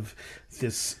have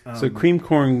this. So cream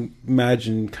corn,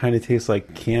 imagine, kind of tastes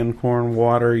like canned corn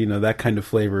water. That kind of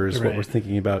flavor is what Right. we're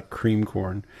thinking about cream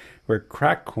corn. Where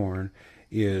cracked corn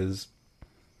is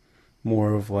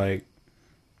more of like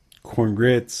corn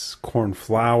grits, corn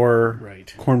flour,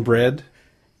 Right. cornbread.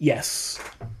 Yes.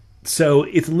 So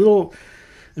it's a little.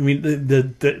 I mean,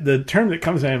 the term that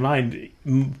comes to my mind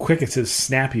quickest is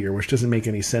snappier, which doesn't make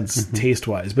any sense taste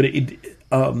wise. But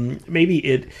maybe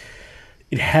it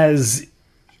has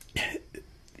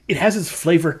its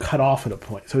flavor cut off at a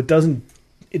point, so it doesn't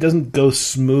go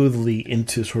smoothly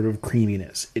into sort of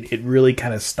creaminess. It really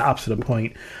kind of stops at a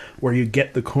point where you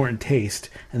get the corn taste,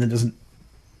 and then doesn't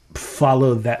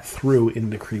follow that through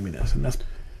into creaminess, and that's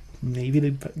maybe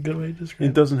the good way to describe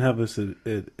It doesn't have this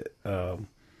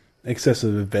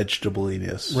excessive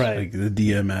vegetableness, Right. like the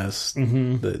DMS,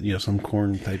 some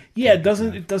corn type. Yeah, it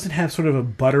doesn't have sort of a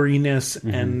butteriness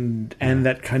and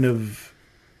that kind of,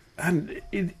 and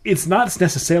it's not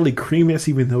necessarily creaminess,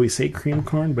 even though we say cream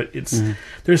corn, but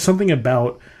there's something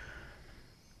about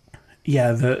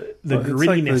the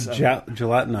grittiness. It's like the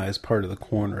gelatinized part of the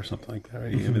corn or something like that.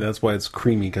 Right? I mean, that's why it's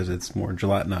creamy, because it's more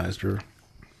gelatinized. Or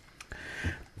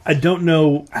I don't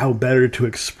know how better to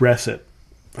express it.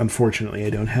 Unfortunately, I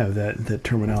don't have that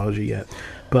terminology yet,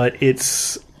 but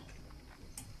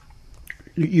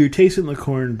you're tasting the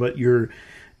corn, but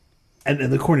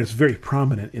and the corn is very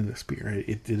prominent in this beer.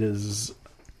 It is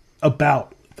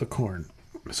about the corn.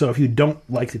 So if you don't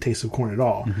like the taste of corn at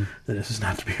all, then this is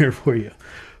not the beer for you.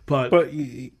 But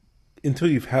until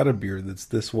you've had a beer that's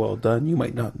this well done, you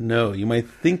might not know. You might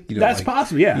think you don't. That's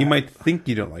possible. Yeah, You might think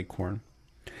you don't like corn.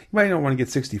 You might not want to get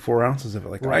 64 ounces of it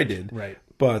like I did. Right.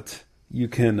 But you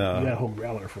can. You got a whole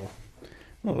growler full.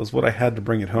 Well, it was what I had to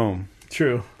bring it home,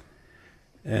 True.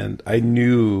 and I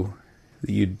knew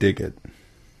that you'd dig it.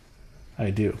 I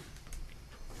do.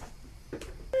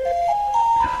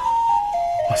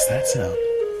 What's that sound?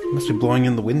 It must be blowing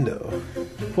in the window.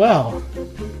 Well,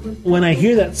 when I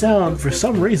hear that sound, for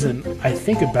some reason, I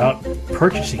think about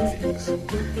purchasing things,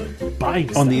 buying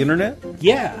stuff. On the internet?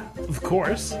 Yeah, of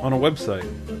course. On a website?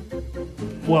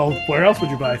 Well, where else would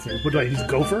you buy things? Would I use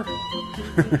Gopher?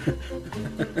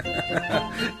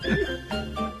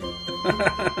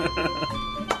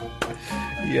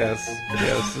 Yes.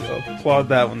 Applaud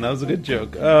that one. That was a good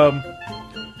joke.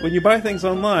 When you buy things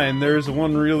online, there's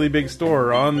one really big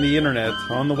store on the internet,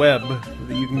 on the web,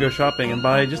 that you can go shopping and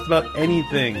buy just about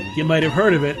anything. You might have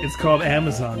heard of it. It's called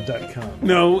Amazon.com.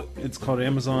 No, it's called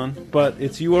Amazon, but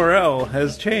its URL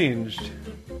has changed.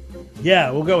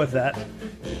 Yeah, we'll go with that.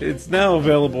 It's now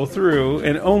available through,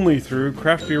 and only through,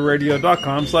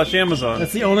 craftbeerradio.com/Amazon.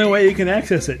 That's the only way you can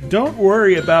access it. Don't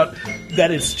worry about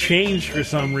that it's changed for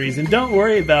some reason. Don't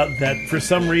worry about that for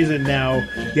some reason now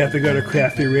you have to go to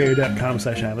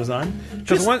craftbeerradio.com/Amazon.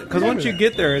 Because once you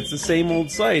get there, it's the same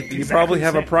old site that you Exactly probably the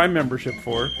have a same. Prime membership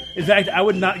for. In fact, I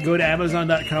would not go to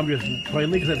Amazon.com just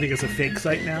plainly because I think it's a fake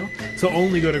site now. So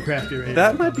only go to craftbeerradio.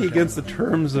 That might be against the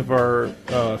terms of our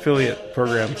affiliate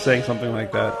program, saying something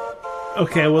like that.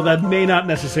 Okay, well, that may not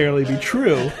necessarily be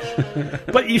true,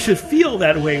 but you should feel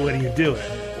that way when you do it.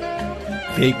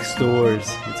 Fake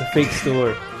stores. It's a fake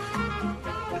store.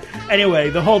 Anyway,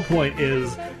 the whole point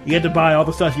is you get to buy all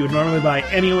the stuff you would normally buy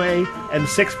anyway, and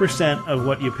 6% of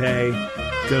what you pay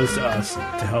goes to us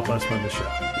to help us run the show.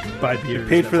 Buy beers.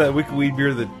 Paid for that Wicked Weed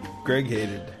beer that Greg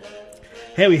hated.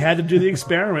 Hey, we had to do the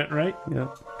experiment, right? Yeah.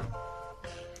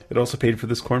 It also paid for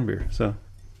this corn beer, so.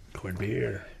 Corn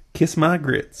beer. Kiss my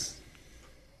grits.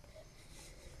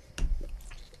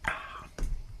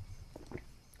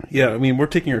 Yeah, I mean, we're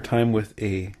taking our time with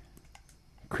a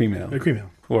cream ale. A cream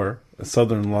ale. Or a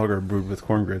southern lager brewed with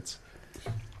corn grits.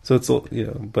 So it's,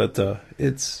 but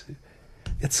it's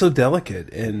so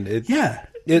delicate, and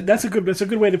That's a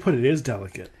good way to put it. It is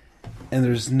delicate. And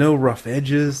there's no rough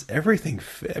edges. Everything.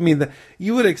 I mean,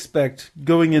 you would expect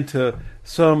going into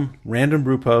some random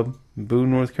brew pub in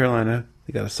Boone, North Carolina.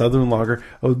 They got a southern lager.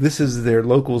 Oh, this is their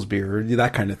locals beer.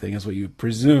 That kind of thing is what you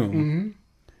presume. Mm-hmm.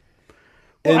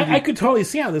 Well, I could totally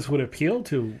see how this would appeal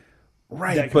to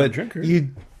that kind but of drinker.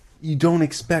 you don't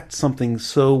expect something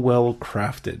so well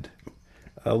crafted.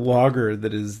 A lager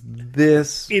that is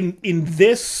this in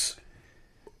this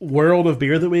world of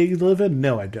beer that we live in.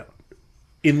 No, I don't.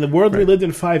 In the world we lived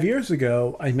in 5 years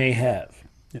ago, I may have.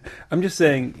 I'm just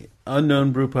saying,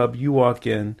 unknown brew pub. You walk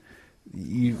in.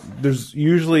 There's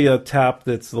usually a tap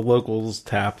that's the locals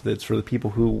tap that's for the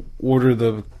people who order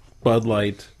the Bud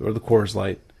Light or the Coors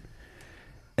Light.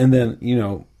 And then,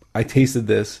 I tasted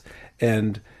this,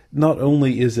 and not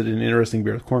only is it an interesting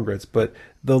beer with corn grits, but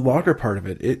the lager part of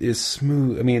it is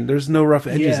smooth. I mean, there's no rough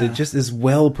edges. Yeah. It just is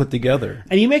well put together.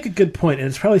 And you make a good point, and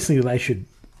it's probably something that I should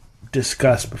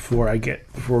discuss before I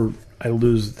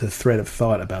lose the thread of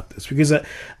thought about this, because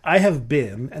I have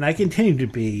been, and I continue to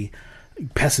be,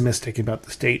 pessimistic about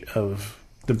the state of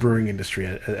the brewing industry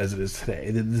as it is today.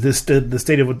 The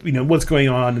state of what's going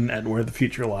on and where the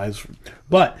future lies.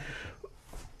 But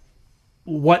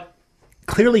what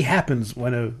clearly happens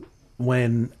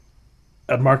when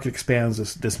a market expands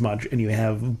this much and you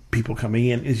have people coming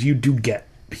in is you do get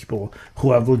people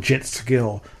who have legit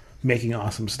skill making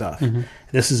awesome stuff. Mm-hmm.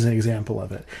 This is an example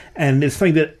of it. And it's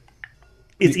something that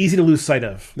it's easy to lose sight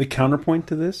of. The counterpoint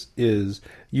to this is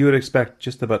you would expect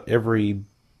just about every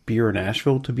beer in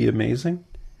Asheville to be amazing.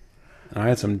 And I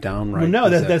had some downright... Well, no,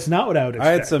 that's not what I would expect.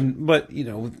 I had some... But,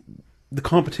 the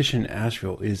competition in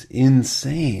Asheville is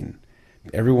insane.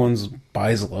 Everyone's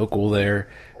buys local there.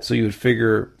 So you would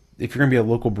figure, if you're going to be a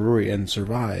local brewery and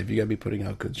survive, you got to be putting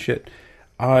out good shit.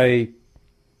 I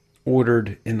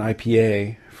ordered an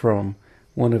IPA from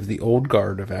one of the old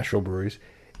guard of Asheville breweries,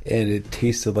 and it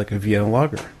tasted like a Vienna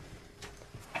lager.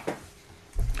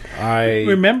 I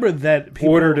remember that people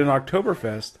ordered an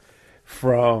Oktoberfest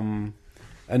from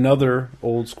another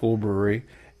old school brewery,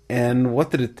 and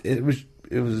what did it was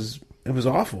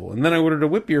awful. And then I ordered a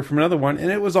whip beer from another one,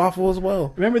 and it was awful as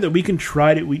well. Remember that we can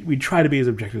try to we try to be as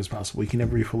objective as possible. We can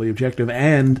never be fully objective,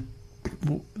 and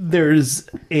there's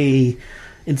a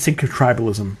instinctive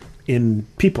tribalism in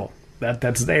people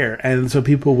that's there, and so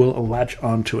people will latch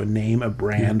onto a name, a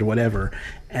brand, whatever,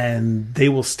 and they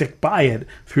will stick by it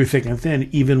through thick and thin,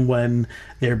 even when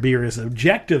their beer is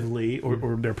objectively,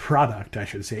 or their product, I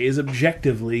should say, is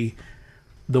objectively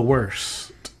the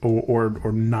worst or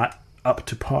not up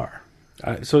to par.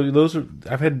 So those are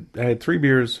I had 3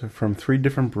 beers from 3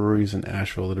 different breweries in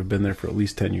Asheville that have been there for at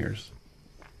least 10 years,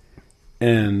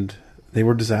 and they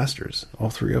were disasters,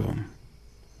 all 3 of them.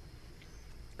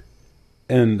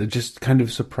 And it just kind of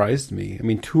surprised me. I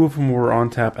mean, 2 of them were on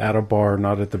tap at a bar,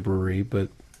 not at the brewery, but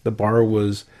the bar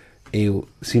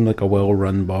seemed like a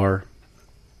well-run bar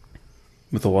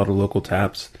with a lot of local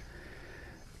taps.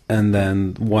 And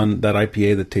then that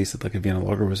IPA that tasted like a Vienna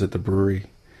lager was at the brewery.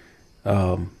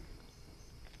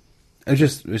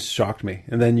 It shocked me.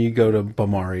 And then you go to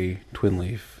Bamari, Twin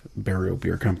Leaf, Burial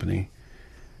Beer Company,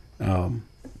 even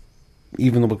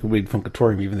the Wicked Weed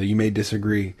Funkatorium, even though you may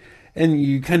disagree. And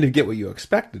you kind of get what you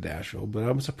expected, Asheville, but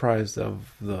I'm surprised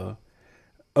of the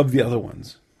other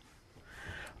ones.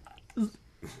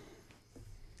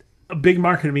 A big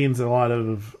market means a lot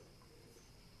of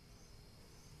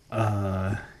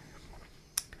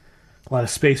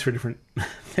space for different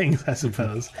things, I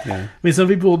suppose. Yeah. I mean, some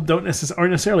people aren't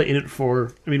necessarily in it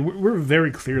for. I mean, we're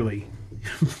very clearly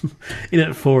in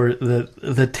it for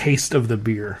the taste of the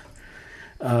beer.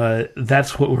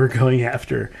 That's what we're going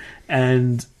after,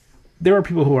 and there are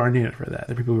people who aren't in it for that.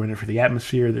 There are people who are in it for the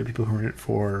atmosphere. There are people who are in it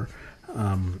for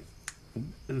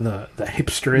the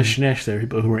hipsterishness. There are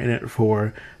people who are in it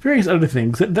for various other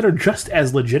things that are just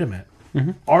as legitimate.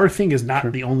 Mm-hmm. Our thing is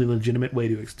not the only legitimate way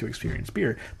to experience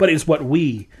beer, but it's what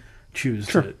we choose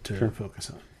to focus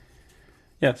on.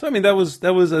 Yeah, so I mean that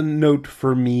was a note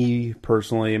for me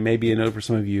personally, and maybe a note for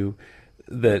some of you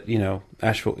that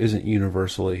Asheville isn't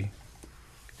universally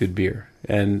good beer,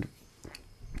 and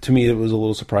to me, it was a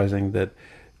little surprising that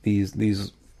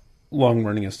these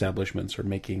long-running establishments are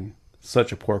making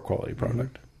such a poor quality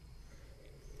product.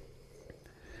 Mm-hmm.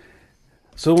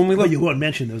 So when we look, you won't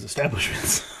mention those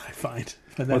establishments. I find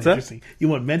that What's interesting. That? You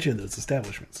won't mention those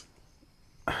establishments.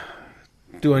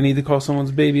 Do I need to call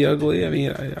someone's baby ugly? I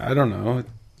mean, I don't know.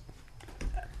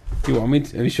 Do you want me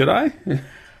to? I mean, should I?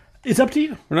 It's up to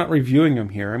you. We're not reviewing them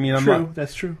here. I mean, I'm true. not.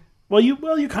 That's true. Well,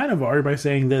 you kind of are by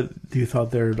saying that you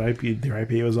thought their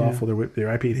IPA was awful. Yeah. Their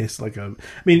IPA tastes like a.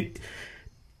 I mean,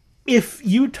 if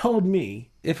you told me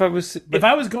if I was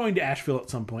going to Asheville at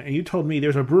some point and you told me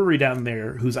there's a brewery down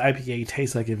there whose IPA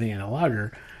tastes like a Vienna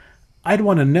lager, I'd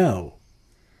want to know.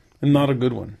 And not a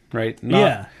good one, right?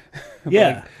 Yeah.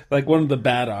 like one of the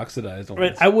bad oxidized ones.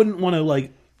 Right. I wouldn't want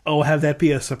to have that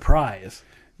be a surprise.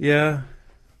 Yeah.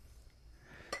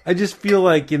 I just feel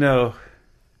like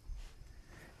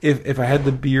If I had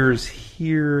the beers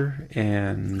here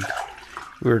and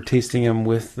we were tasting them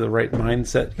with the right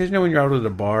mindset, because when you're out at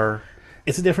a bar,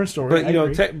 it's a different story.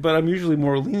 But but I'm usually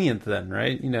more lenient then,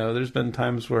 right? There's been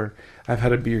times where I've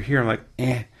had a beer here, I'm like,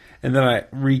 and then I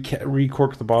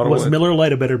recork the bottle. Was Miller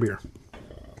Lite a better beer?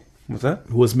 What's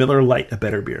that? Was Miller Lite a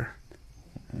better beer?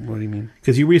 What do you mean?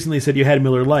 Because you recently said you had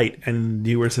Miller Lite, and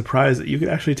you were surprised that you could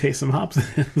actually taste some hops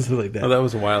and stuff like that. Oh, that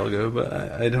was a while ago, but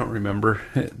I don't remember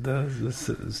the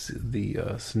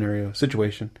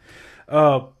situation.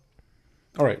 All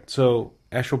right. So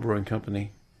Asheville Brewing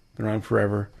Company, been around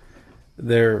forever.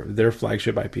 Their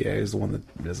flagship IPA is the one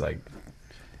that is like,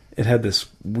 it had this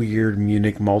weird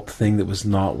Munich malt thing that was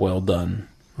not well done.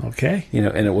 Okay.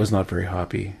 And it was not very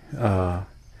hoppy.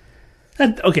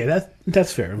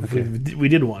 That's fair. Okay. We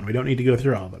did one. We don't need to go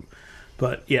through all of them.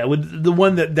 But yeah, the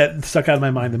one that stuck out of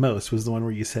my mind the most was the one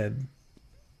where you said,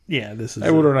 "Yeah, this is." I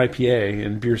ordered an IPA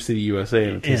in Beer City, USA,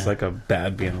 and it tastes like a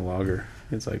bad Vienna lager.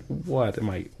 It's like, what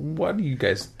are you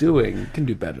guys doing? You can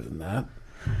do better than that.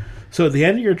 So at the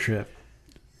end of your trip,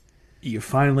 you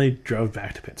finally drove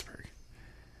back to Pittsburgh.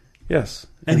 Yes.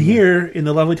 And here in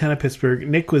the lovely town of Pittsburgh,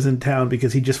 Nick was in town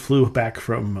because he just flew back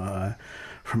from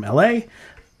L.A.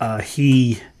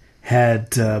 He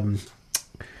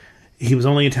was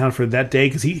only in town for that day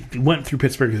because he went through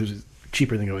Pittsburgh because it was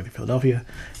cheaper than going through Philadelphia.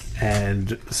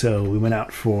 And so we went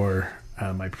out for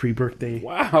my pre-birthday.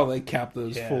 Wow, they capped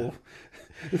those full.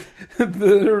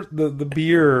 the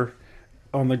beer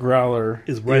on the growler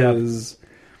is right up. There's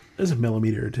a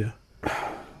millimeter or two.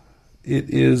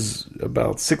 It is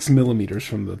about 6 millimeters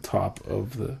from the top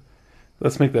of the...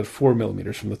 Let's make that 4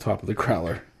 millimeters from the top of the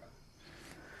growler.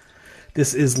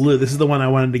 This is Lou. This is the one I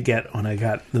wanted to get when I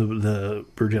got the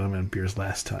Brew Gentleman beers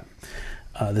last time.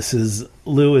 This is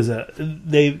Lou.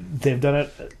 They've done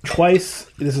it twice.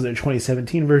 This is their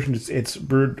 2017 version. It's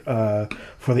brewed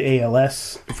for the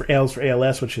ALS, for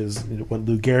ALS, which is what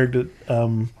Lou Gehrig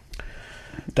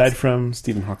died from.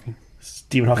 Stephen Hawking.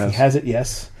 Stephen Hawking has it.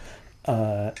 Yes.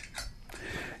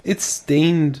 It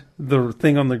stained the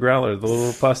thing on the growler. The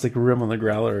little plastic rim on the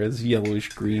growler is yellowish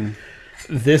green.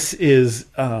 This is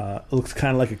looks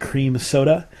kind of like a cream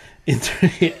soda.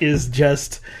 It is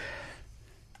just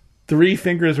 3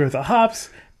 fingers worth of hops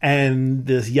and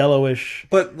this yellowish.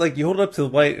 But like you hold it up to the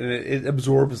light and it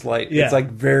absorbs light. Yeah. It's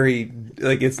like very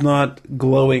it's not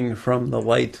glowing from the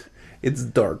light. It's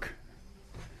dark.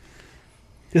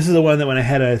 This is the one that when I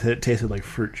had it, it tasted like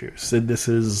fruit juice. And this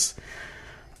is.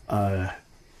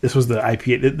 This was the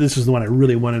IPA. This was the one I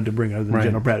really wanted to bring other than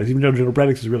General Braddock's. Even though General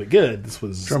Braddock's is really good, this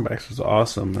was... General Braddock's was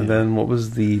awesome. And then what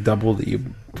was the double that you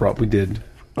probably did?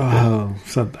 Oh,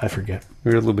 I forget.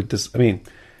 We were a little bit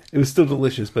it was still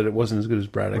delicious, but it wasn't as good as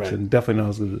Braddock's, and definitely not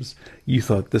as good as you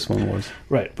thought this one was.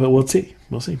 Right, but we'll see.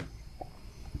 We'll see.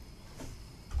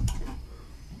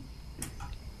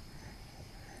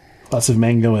 Lots of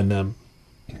mango and a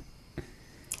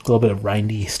little bit of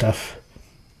rindy stuff.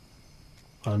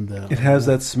 It has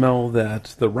that smell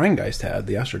that the Rheingeist had,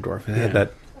 the Osterdorf. It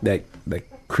had that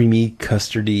creamy,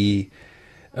 custardy,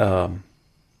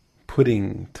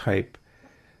 pudding type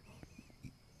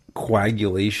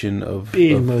coagulation of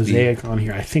big mosaic on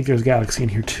here. I think there's Galaxy in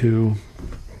here too.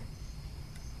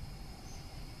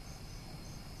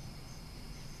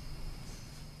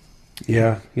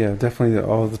 Yeah, definitely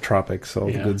all the tropics, all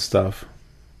the good stuff.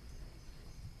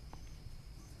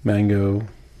 Mango.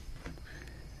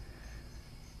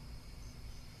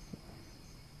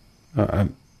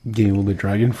 I'm getting a little bit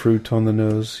dragon fruit on the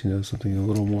nose, something a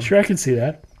little more. Sure, I can see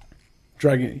that.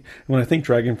 When I think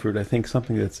dragon fruit, I think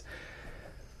something that's,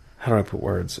 how do I put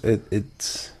words?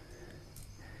 It's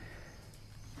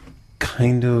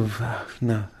kind of,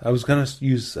 no. I was gonna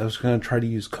try to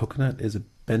use coconut as a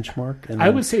benchmark. And I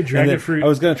would say dragon fruit. I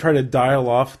was gonna try to dial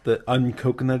off the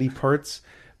uncoconutty parts,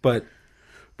 but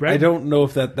I don't know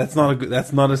if that's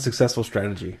not a successful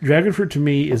strategy. Dragon fruit to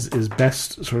me is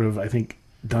best sort of, I think,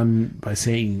 done by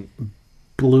saying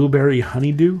blueberry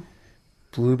honeydew.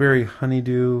 Blueberry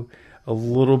honeydew, a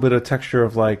little bit of texture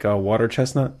of like a water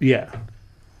chestnut. Yeah.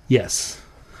 Yes.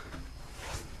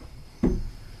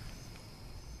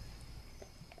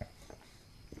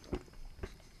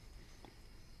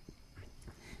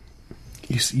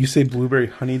 You say blueberry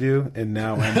honeydew, and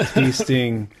now I'm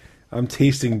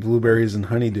tasting blueberries and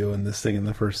honeydew in this thing in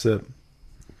the first sip.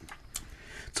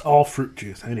 It's all fruit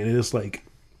juice. I mean, it is like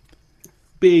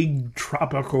big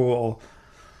tropical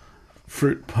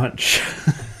fruit punch.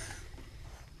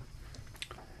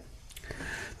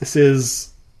 This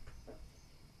is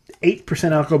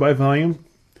 8% alcohol by volume.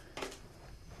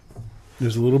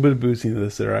 There's a little bit of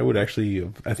booziness there. I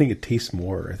think it tastes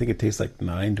more. I think it tastes like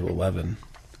 9 to 11.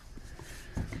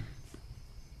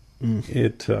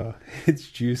 It's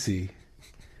juicy.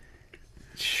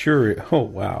 Sure. Oh,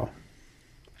 wow.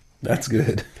 That's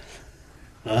good.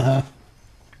 $20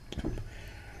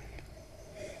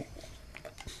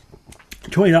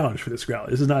 for this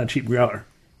growler. This is not a cheap growler.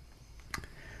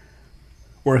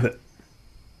 Worth it.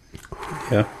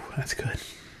 Yeah. That's good.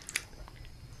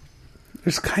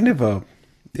 There's kind of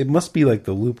it must be like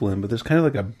the lupulin, but there's kind of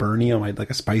like a burny on like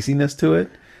a spiciness to it.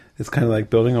 It's kind of like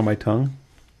building on my tongue.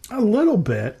 A little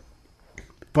bit.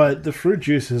 But the fruit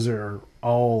juices are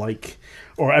all like,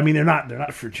 or I mean, they're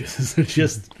not fruit juices. They're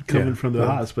just coming from the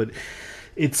hops. But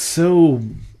it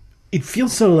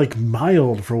feels so like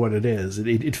mild for what it is.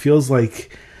 It feels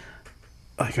like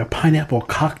a pineapple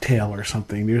cocktail or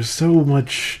something. There's so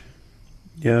much.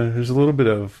 Yeah, there's a little bit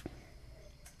of,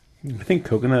 I think,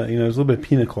 coconut. There's a little bit of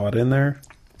pina colada in there.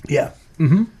 Yeah.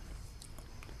 Mm-hmm.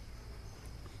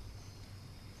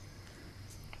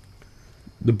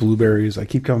 The blueberries. I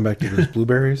keep coming back to those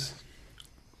blueberries.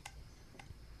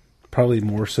 Probably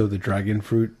more so the dragon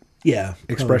fruit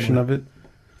expression of it.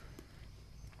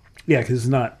 Yeah, because it's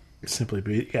not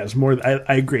simply... Yeah, it's more...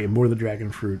 I agree. More the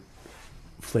dragon fruit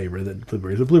flavor than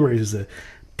blueberries. The blueberries is a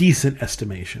decent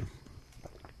estimation.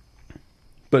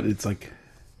 But it's like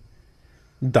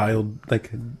dialed...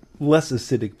 Like less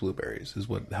acidic blueberries is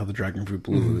how the dragon fruit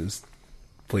blue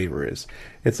flavor is.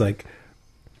 It's like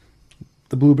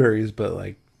the blueberries, but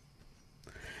like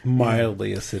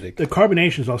mildly acidic. The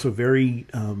carbonation is also very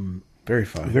very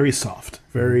fine, very soft,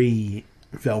 very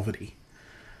velvety.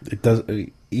 It does,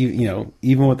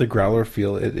 even with the growler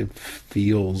feel, it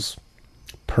feels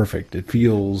perfect. It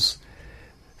feels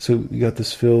so. You got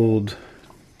this filled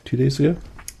 2 days ago.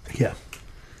 Yeah,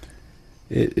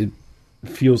 it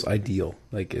feels ideal.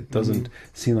 Like it doesn't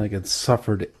seem like it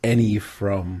suffered any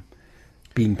from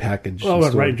being packaged. Well,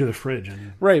 right into the fridge.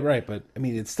 Right. But I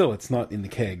mean, it's not in the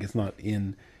keg. It's not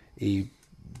in a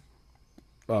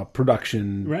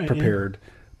production prepared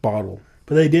bottle.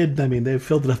 But they did. I mean, they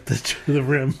filled it up to the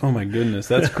rim. Oh my goodness,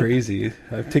 that's crazy!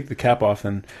 I take the cap off,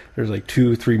 and there's like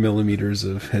 2-3 millimeters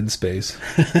of headspace.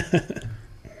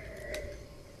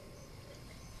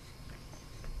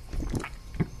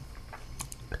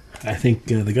 I think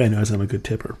the guy knows I'm a good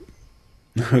tipper.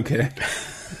 Okay.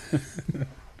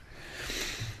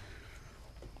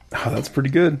 Oh, that's pretty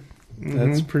good.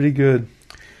 That's pretty good.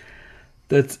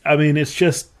 I mean, it's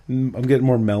just... I'm getting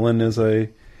more melon as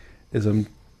I'm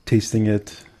tasting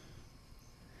it.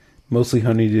 Mostly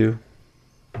honeydew.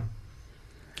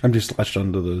 I'm just latched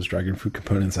onto those dragon fruit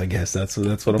components, I guess. That's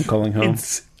what I'm calling home.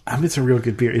 It's a real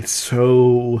good beer. It's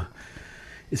so...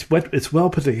 It's well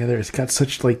put together. It's got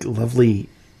such like lovely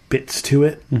bits to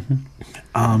it.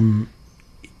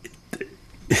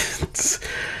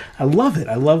 I love it.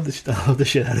 I love the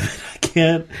shit out of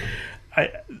it.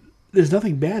 There's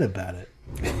nothing bad about it.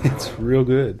 It's real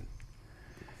good.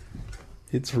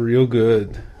 It's real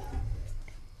good.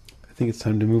 I think it's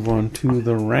time to move on to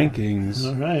the rankings.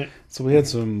 All right. So we had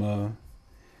some...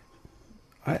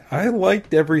 I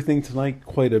liked everything tonight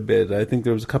quite a bit. I think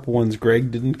there was a couple ones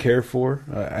Greg didn't care for.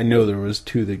 I know there was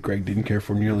 2 that Greg didn't care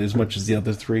for nearly as much as the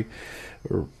other 3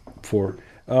 or 4.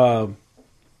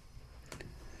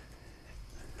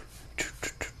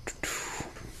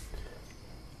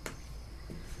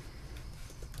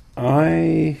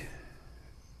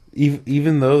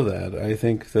 Even though that, I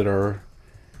think that our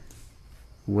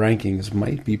rankings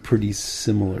might be pretty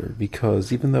similar,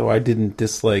 because even though I didn't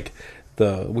dislike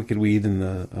the Wicked Weed and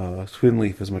the Twin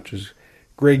Leaf as much as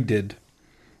Greg did,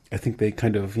 I think they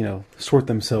kind of, sort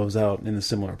themselves out in a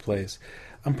similar place.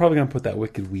 I'm probably going to put that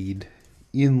Wicked Weed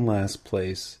in last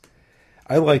place.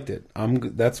 I liked it.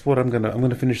 That's what I'm going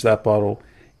to finish that bottle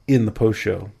in the post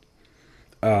show.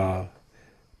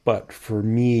 But for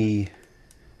me,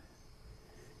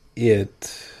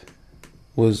 it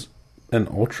was an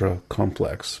ultra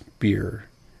complex beer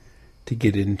to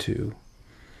get into.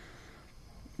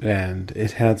 And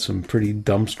it had some pretty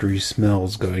dumpstery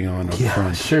smells going on up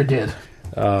front. Sure did.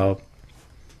 And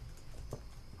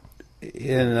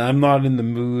I'm not in the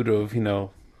mood of,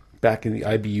 back in the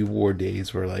IBU war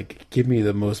days where, like, give me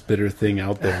the most bitter thing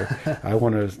out there. I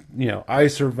want to, I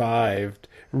survived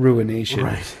ruination.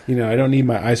 Right. I don't need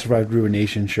my I survived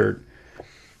ruination shirt.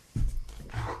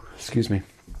 Excuse me.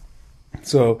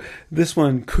 So this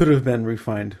one could have been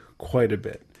refined quite a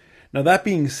bit. Now, that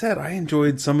being said, I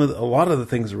enjoyed a lot of the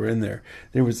things that were in there.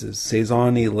 There was this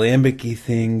Saison-y, lambic-y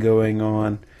thing going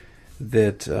on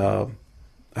that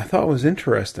I thought was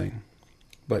interesting,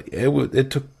 but it was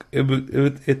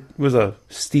a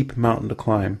steep mountain to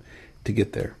climb to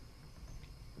get there.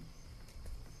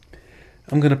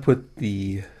 I'm going to put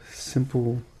the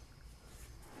simple...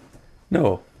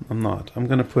 No, I'm not. I'm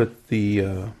going to put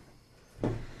the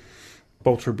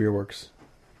Balter Beer Works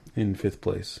in 5th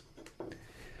place.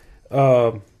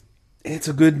 It's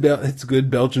a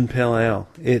good Belgian pale ale.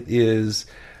 It is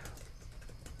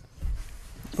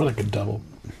like a double.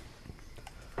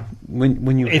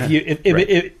 When you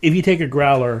if you take a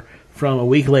growler from a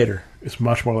week later, it's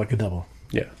much more like a double.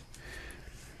 Yeah.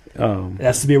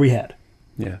 That's the beer we had.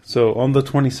 Yeah. So on the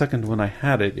 22nd when I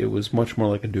had it, it was much more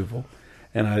like a Duvel,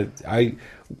 and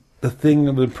the thing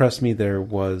that impressed me there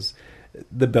was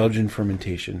the Belgian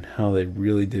fermentation, how they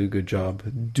really did a good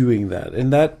job doing that.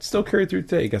 And that still carried through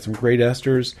today. You got some great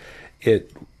esters.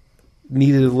 It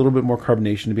needed a little bit more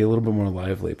carbonation to be a little bit more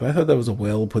lively. But I thought that was a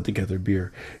well put together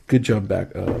beer. Good job,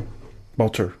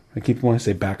 Balter. I keep wanting to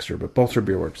say Baxter, but Balter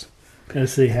Beer Works.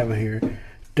 Let's see, have it here.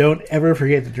 Don't ever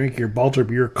forget to drink your Balter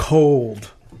beer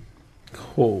cold.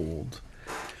 Cold.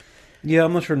 Yeah,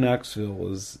 I'm not sure Knoxville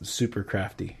was super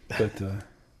crafty, but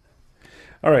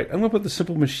all right. I'm gonna put the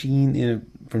Simple Machine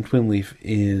from Twin Leaf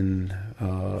in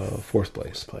fourth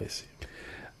place.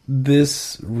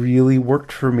 This really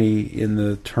worked for me in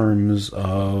the terms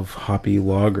of hoppy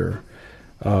lager.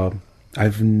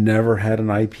 I've never had an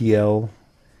IPL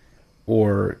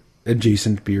or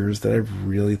adjacent beers that I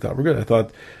really thought were good. I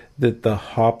thought that the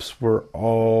hops were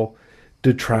all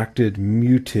detracted,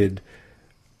 muted,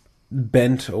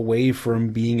 bent away from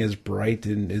being as bright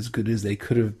and as good as they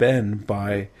could have been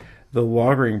by the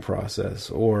lagering process,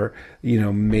 or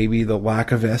maybe the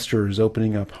lack of esters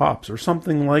opening up hops or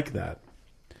something like that.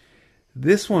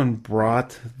 This one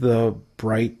brought the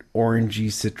bright orangey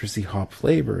citrusy hop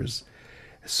flavors,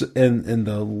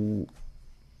 and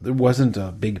there wasn't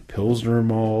a big Pilsner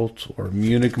malt or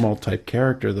Munich malt type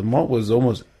character. The malt was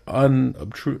almost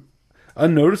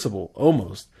unnoticeable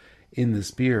almost in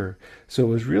this beer. So it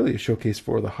was really a showcase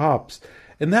for the hops,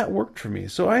 and that worked for me.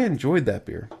 So I enjoyed that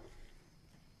beer.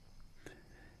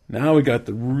 Now we got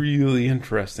the really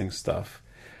interesting stuff.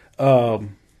 How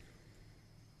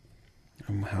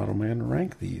am I going to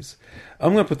rank these?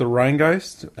 I'm going to put the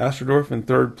Rheingeist Astrodorf in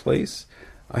third place.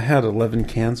 I had 11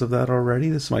 cans of that already.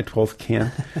 This is my 12th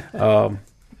can.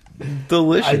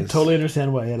 Delicious. I totally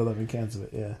understand why I had 11 cans of it,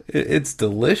 yeah. It's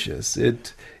delicious.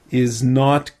 It is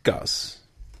not Gus.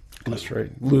 That's right.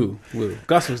 Lou.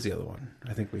 Gus was the other one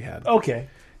I think we had. Okay.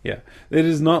 Yeah. It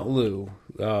is not Lou.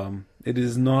 It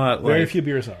is not Very few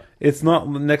beers are. It's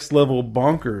not the next level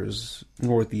bonkers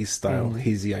Northeast style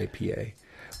hazy IPA.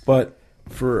 But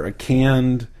for a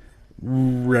canned,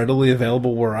 readily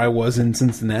available where I was in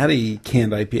Cincinnati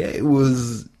canned IPA, it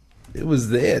was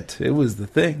the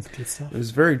thing. Good stuff. It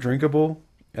was very drinkable.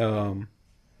 Enjoyed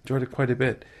it quite a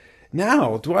bit.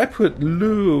 Now, do I put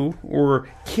Lou or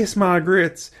Kiss My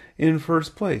Grits in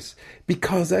first place?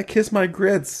 Because that Kiss My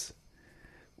Grits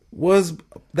was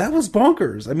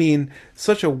bonkers. I mean,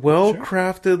 such a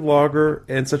well-crafted lager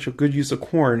and such a good use of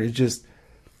corn. It just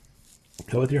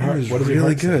go with your heart. What is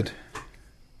really good.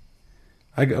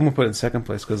 I'm gonna put it in second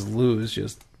place because Lou is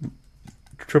just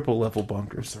triple level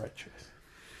bonkers. That's the right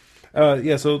choice.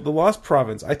 Yeah. So the Lost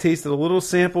Province. I tasted a little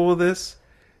sample of this,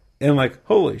 and like,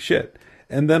 holy shit!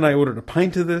 And then I ordered a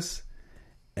pint of this,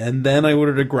 and then I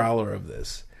ordered a growler of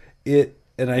this.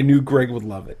 And I knew Greg would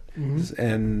love it,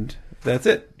 and that's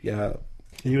it. Yeah,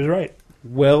 he was right.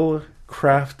 Well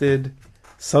crafted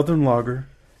Southern lager,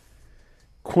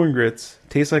 corn grits.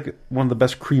 Tastes like one of the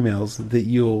best cream ales that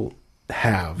you'll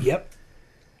have. Yep.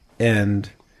 And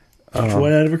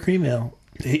one out of a cream ale.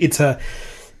 It's a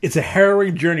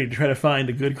harrowing journey to try to find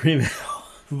a good cream ale,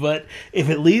 but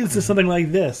if it leads to something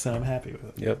like this, I'm happy with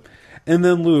it. Yep. And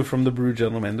then Lou from the Brew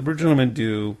Gentlemen. The Brew Gentlemen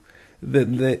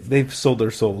they've sold their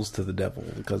souls to the devil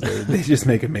because they just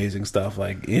make amazing stuff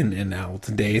like in and out,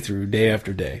 day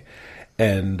after day.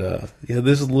 And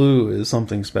this Lou is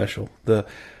something special.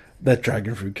 That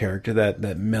dragon fruit character, that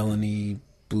melony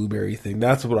blueberry thing.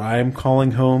 That's what I'm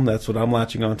calling home. That's what I'm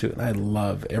latching onto, and I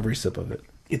love every sip of it.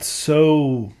 It's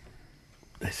so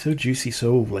juicy,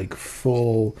 so like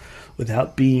full,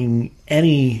 without really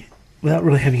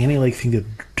having any like thing to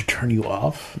turn you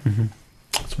off. Mm-hmm.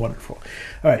 It's wonderful.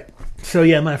 All right, so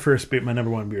yeah, my number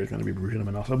one beer is going to be Brew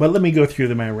Gentlemen also. But let me go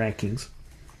through my rankings.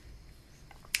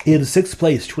 In sixth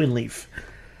place, Twin Leaf.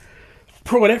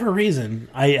 For whatever reason,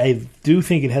 I do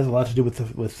think it has a lot to do with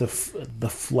the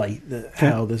flight,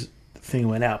 how this thing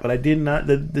went out. But I did not.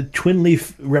 The Twin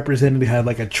Leaf representative had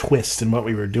like a twist in what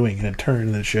we were doing and a turn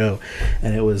in the show,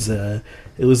 and it was the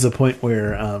point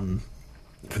where,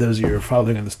 for those of you who are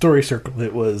following on the story circle,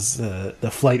 it was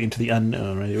the flight into the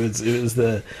unknown. Right? It was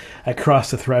I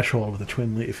crossed the threshold with the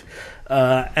Twin Leaf,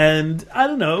 and I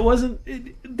don't know.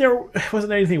 There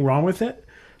wasn't anything wrong with it.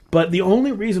 But the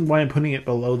only reason why I'm putting it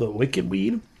below the Wicked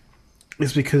Weed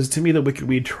is because, to me, the Wicked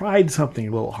Weed tried something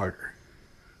a little harder.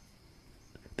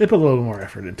 They put a little more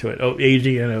effort into it.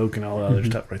 Aging in oak and all the other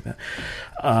stuff like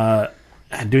that.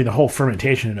 And doing the whole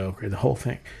fermentation in oak, the whole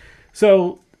thing.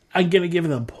 So I'm going to give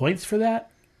them points for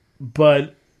that.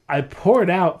 But I poured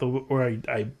out,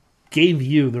 I gave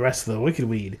you the rest of the Wicked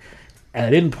Weed, and I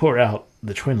didn't pour out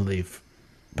the Twin Leaf,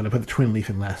 but I put the Twin Leaf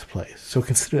in last place. So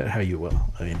consider that how you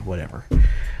will. I mean, whatever.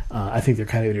 I think they're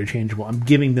kind of interchangeable. I'm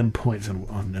giving them points on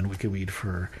WikiWeed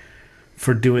for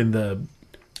doing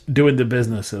the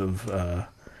business of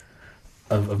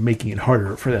making it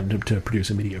harder for them to produce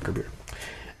a mediocre beer.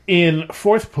 In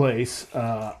fourth place,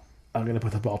 I'm going to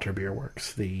put the Balter Beer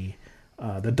Works, the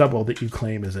double that you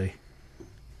claim is a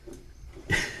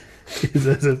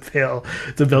is a pale.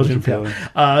 It's a Belgian pale.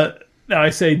 Now I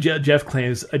say Jeff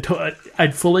claims.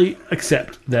 I'd fully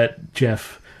accept that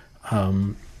Jeff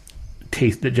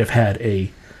Jeff had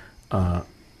a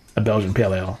Belgian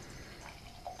pale ale,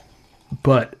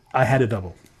 but I had a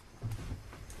double.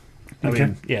 I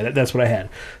mean, yeah, that's what I had.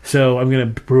 So I'm gonna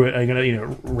brew it. I'm gonna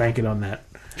rank it on that.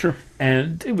 Sure.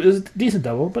 And it was a decent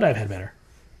double, but I've had better.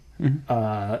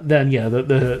 Mm-hmm. Then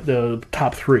the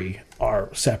top three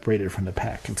are separated from the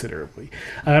pack considerably.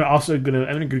 I'm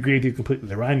gonna agree with you completely.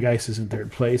 The Rheingeist is in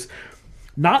third place.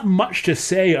 Not much to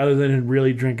say other than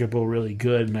really drinkable, really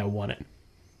good, and I want it.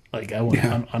 Like I want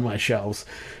it on my shelves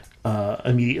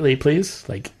immediately, please.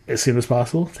 Like as soon as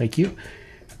possible. Thank you.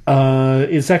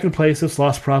 In second place, this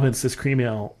Lost Province, this cream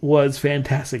ale was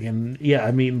fantastic, and yeah,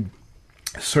 I mean,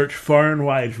 search far and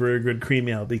wide for a good cream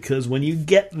ale because when you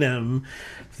get them,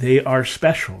 they are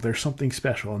special. They're something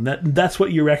special, and that's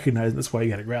what you recognize. And that's why you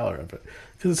got a growler of it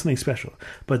because it's something special.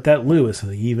 But that Lou is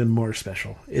something even more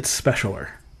special. It's specialer.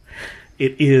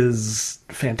 It is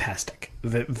fantastic.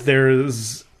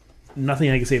 There's nothing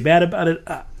I can say bad about it.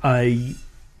 I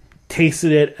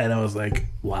tasted it and I was like,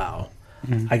 wow.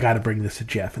 I got to bring this to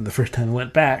Jeff. And the first time I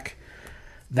went back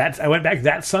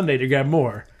that Sunday to grab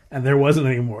more, and there wasn't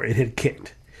any more. It had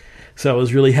kicked. So I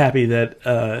was really happy that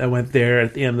I went there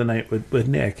at the end of the night with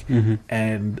Nick,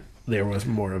 and there was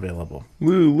more available.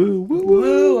 Woo, woo, woo,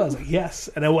 woo. I was like, yes.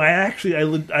 And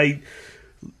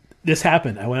this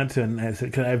happened. I went to and I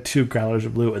said, can I have 2 growlers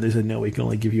of blue? And they said, no, we can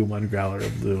only give you 1 growler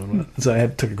of blue. So I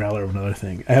took a growler of another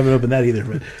thing. I haven't opened that either,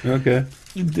 but okay.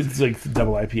 It's like the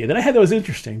double IPA. Then I had that was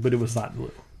interesting, but it was not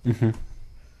blue. Mm-hmm.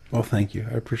 Well, thank you.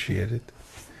 I appreciate it.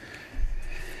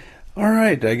 All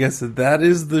right. I guess that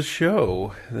is the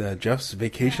show. Jeff's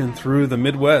vacation through the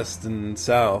Midwest and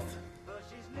South.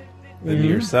 The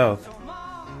near South.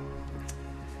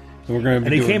 So we're going to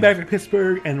and he came back to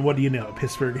Pittsburgh, and what do you know?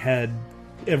 Pittsburgh had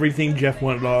everything Jeff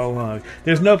wanted all along.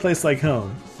 There's no place like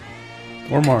home.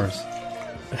 Or Mars.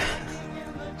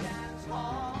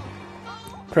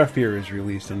 Craft beer is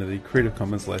released under the Creative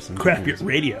Commons license. Craft beer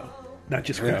radio, not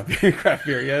just craft beer. Craft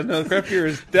beer, yeah. No, craft beer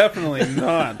is definitely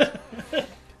not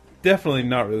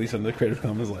released under the Creative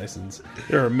Commons license.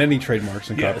 There are many trademarks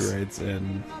and copyrights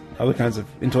and other kinds of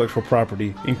intellectual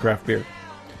property in craft beer.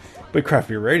 But Craft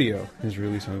Beer Radio is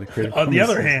released under the Creative Commons. On the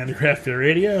other hand, Craft Beer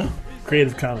Radio,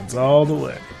 Creative Commons all the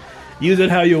way. Use it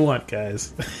how you want,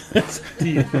 guys. That's up to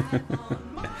you.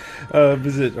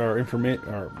 Visit our information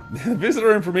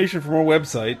from our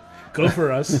website. Go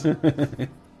for us.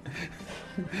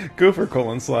 Go for /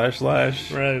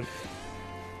 right.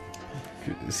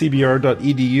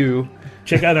 cbr.edu.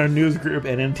 Check out our news group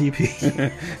at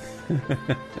NTP.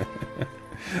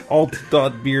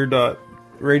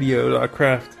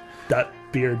 alt.beer.radio.craft.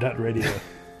 .beer.radio.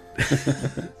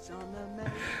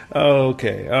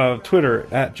 Okay. Twitter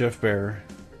at Jeff Bear.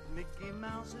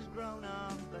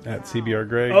 At CBR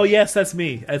Greg. Oh, yes, that's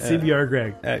me. At CBR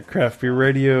Greg. At Craft Beer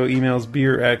Radio. Emails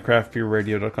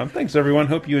beer@craftbeerradio.com. Thanks, everyone.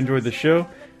 Hope you enjoyed the show.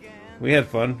 We had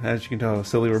fun. As you can tell how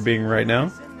silly we're being right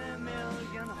now.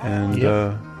 And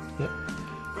I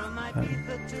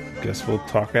guess we'll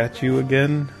talk at you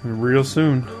again real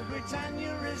soon.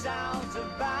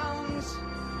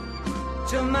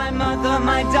 To my mother,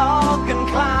 my dog, and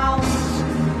clowns.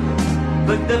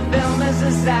 But the film is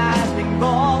a sad thing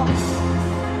more,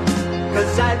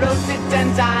 'cause I wrote it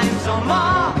 10 times or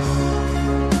more.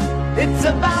 It's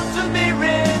about to be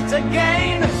written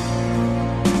again,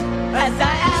 as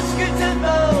I ask you to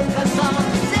vote.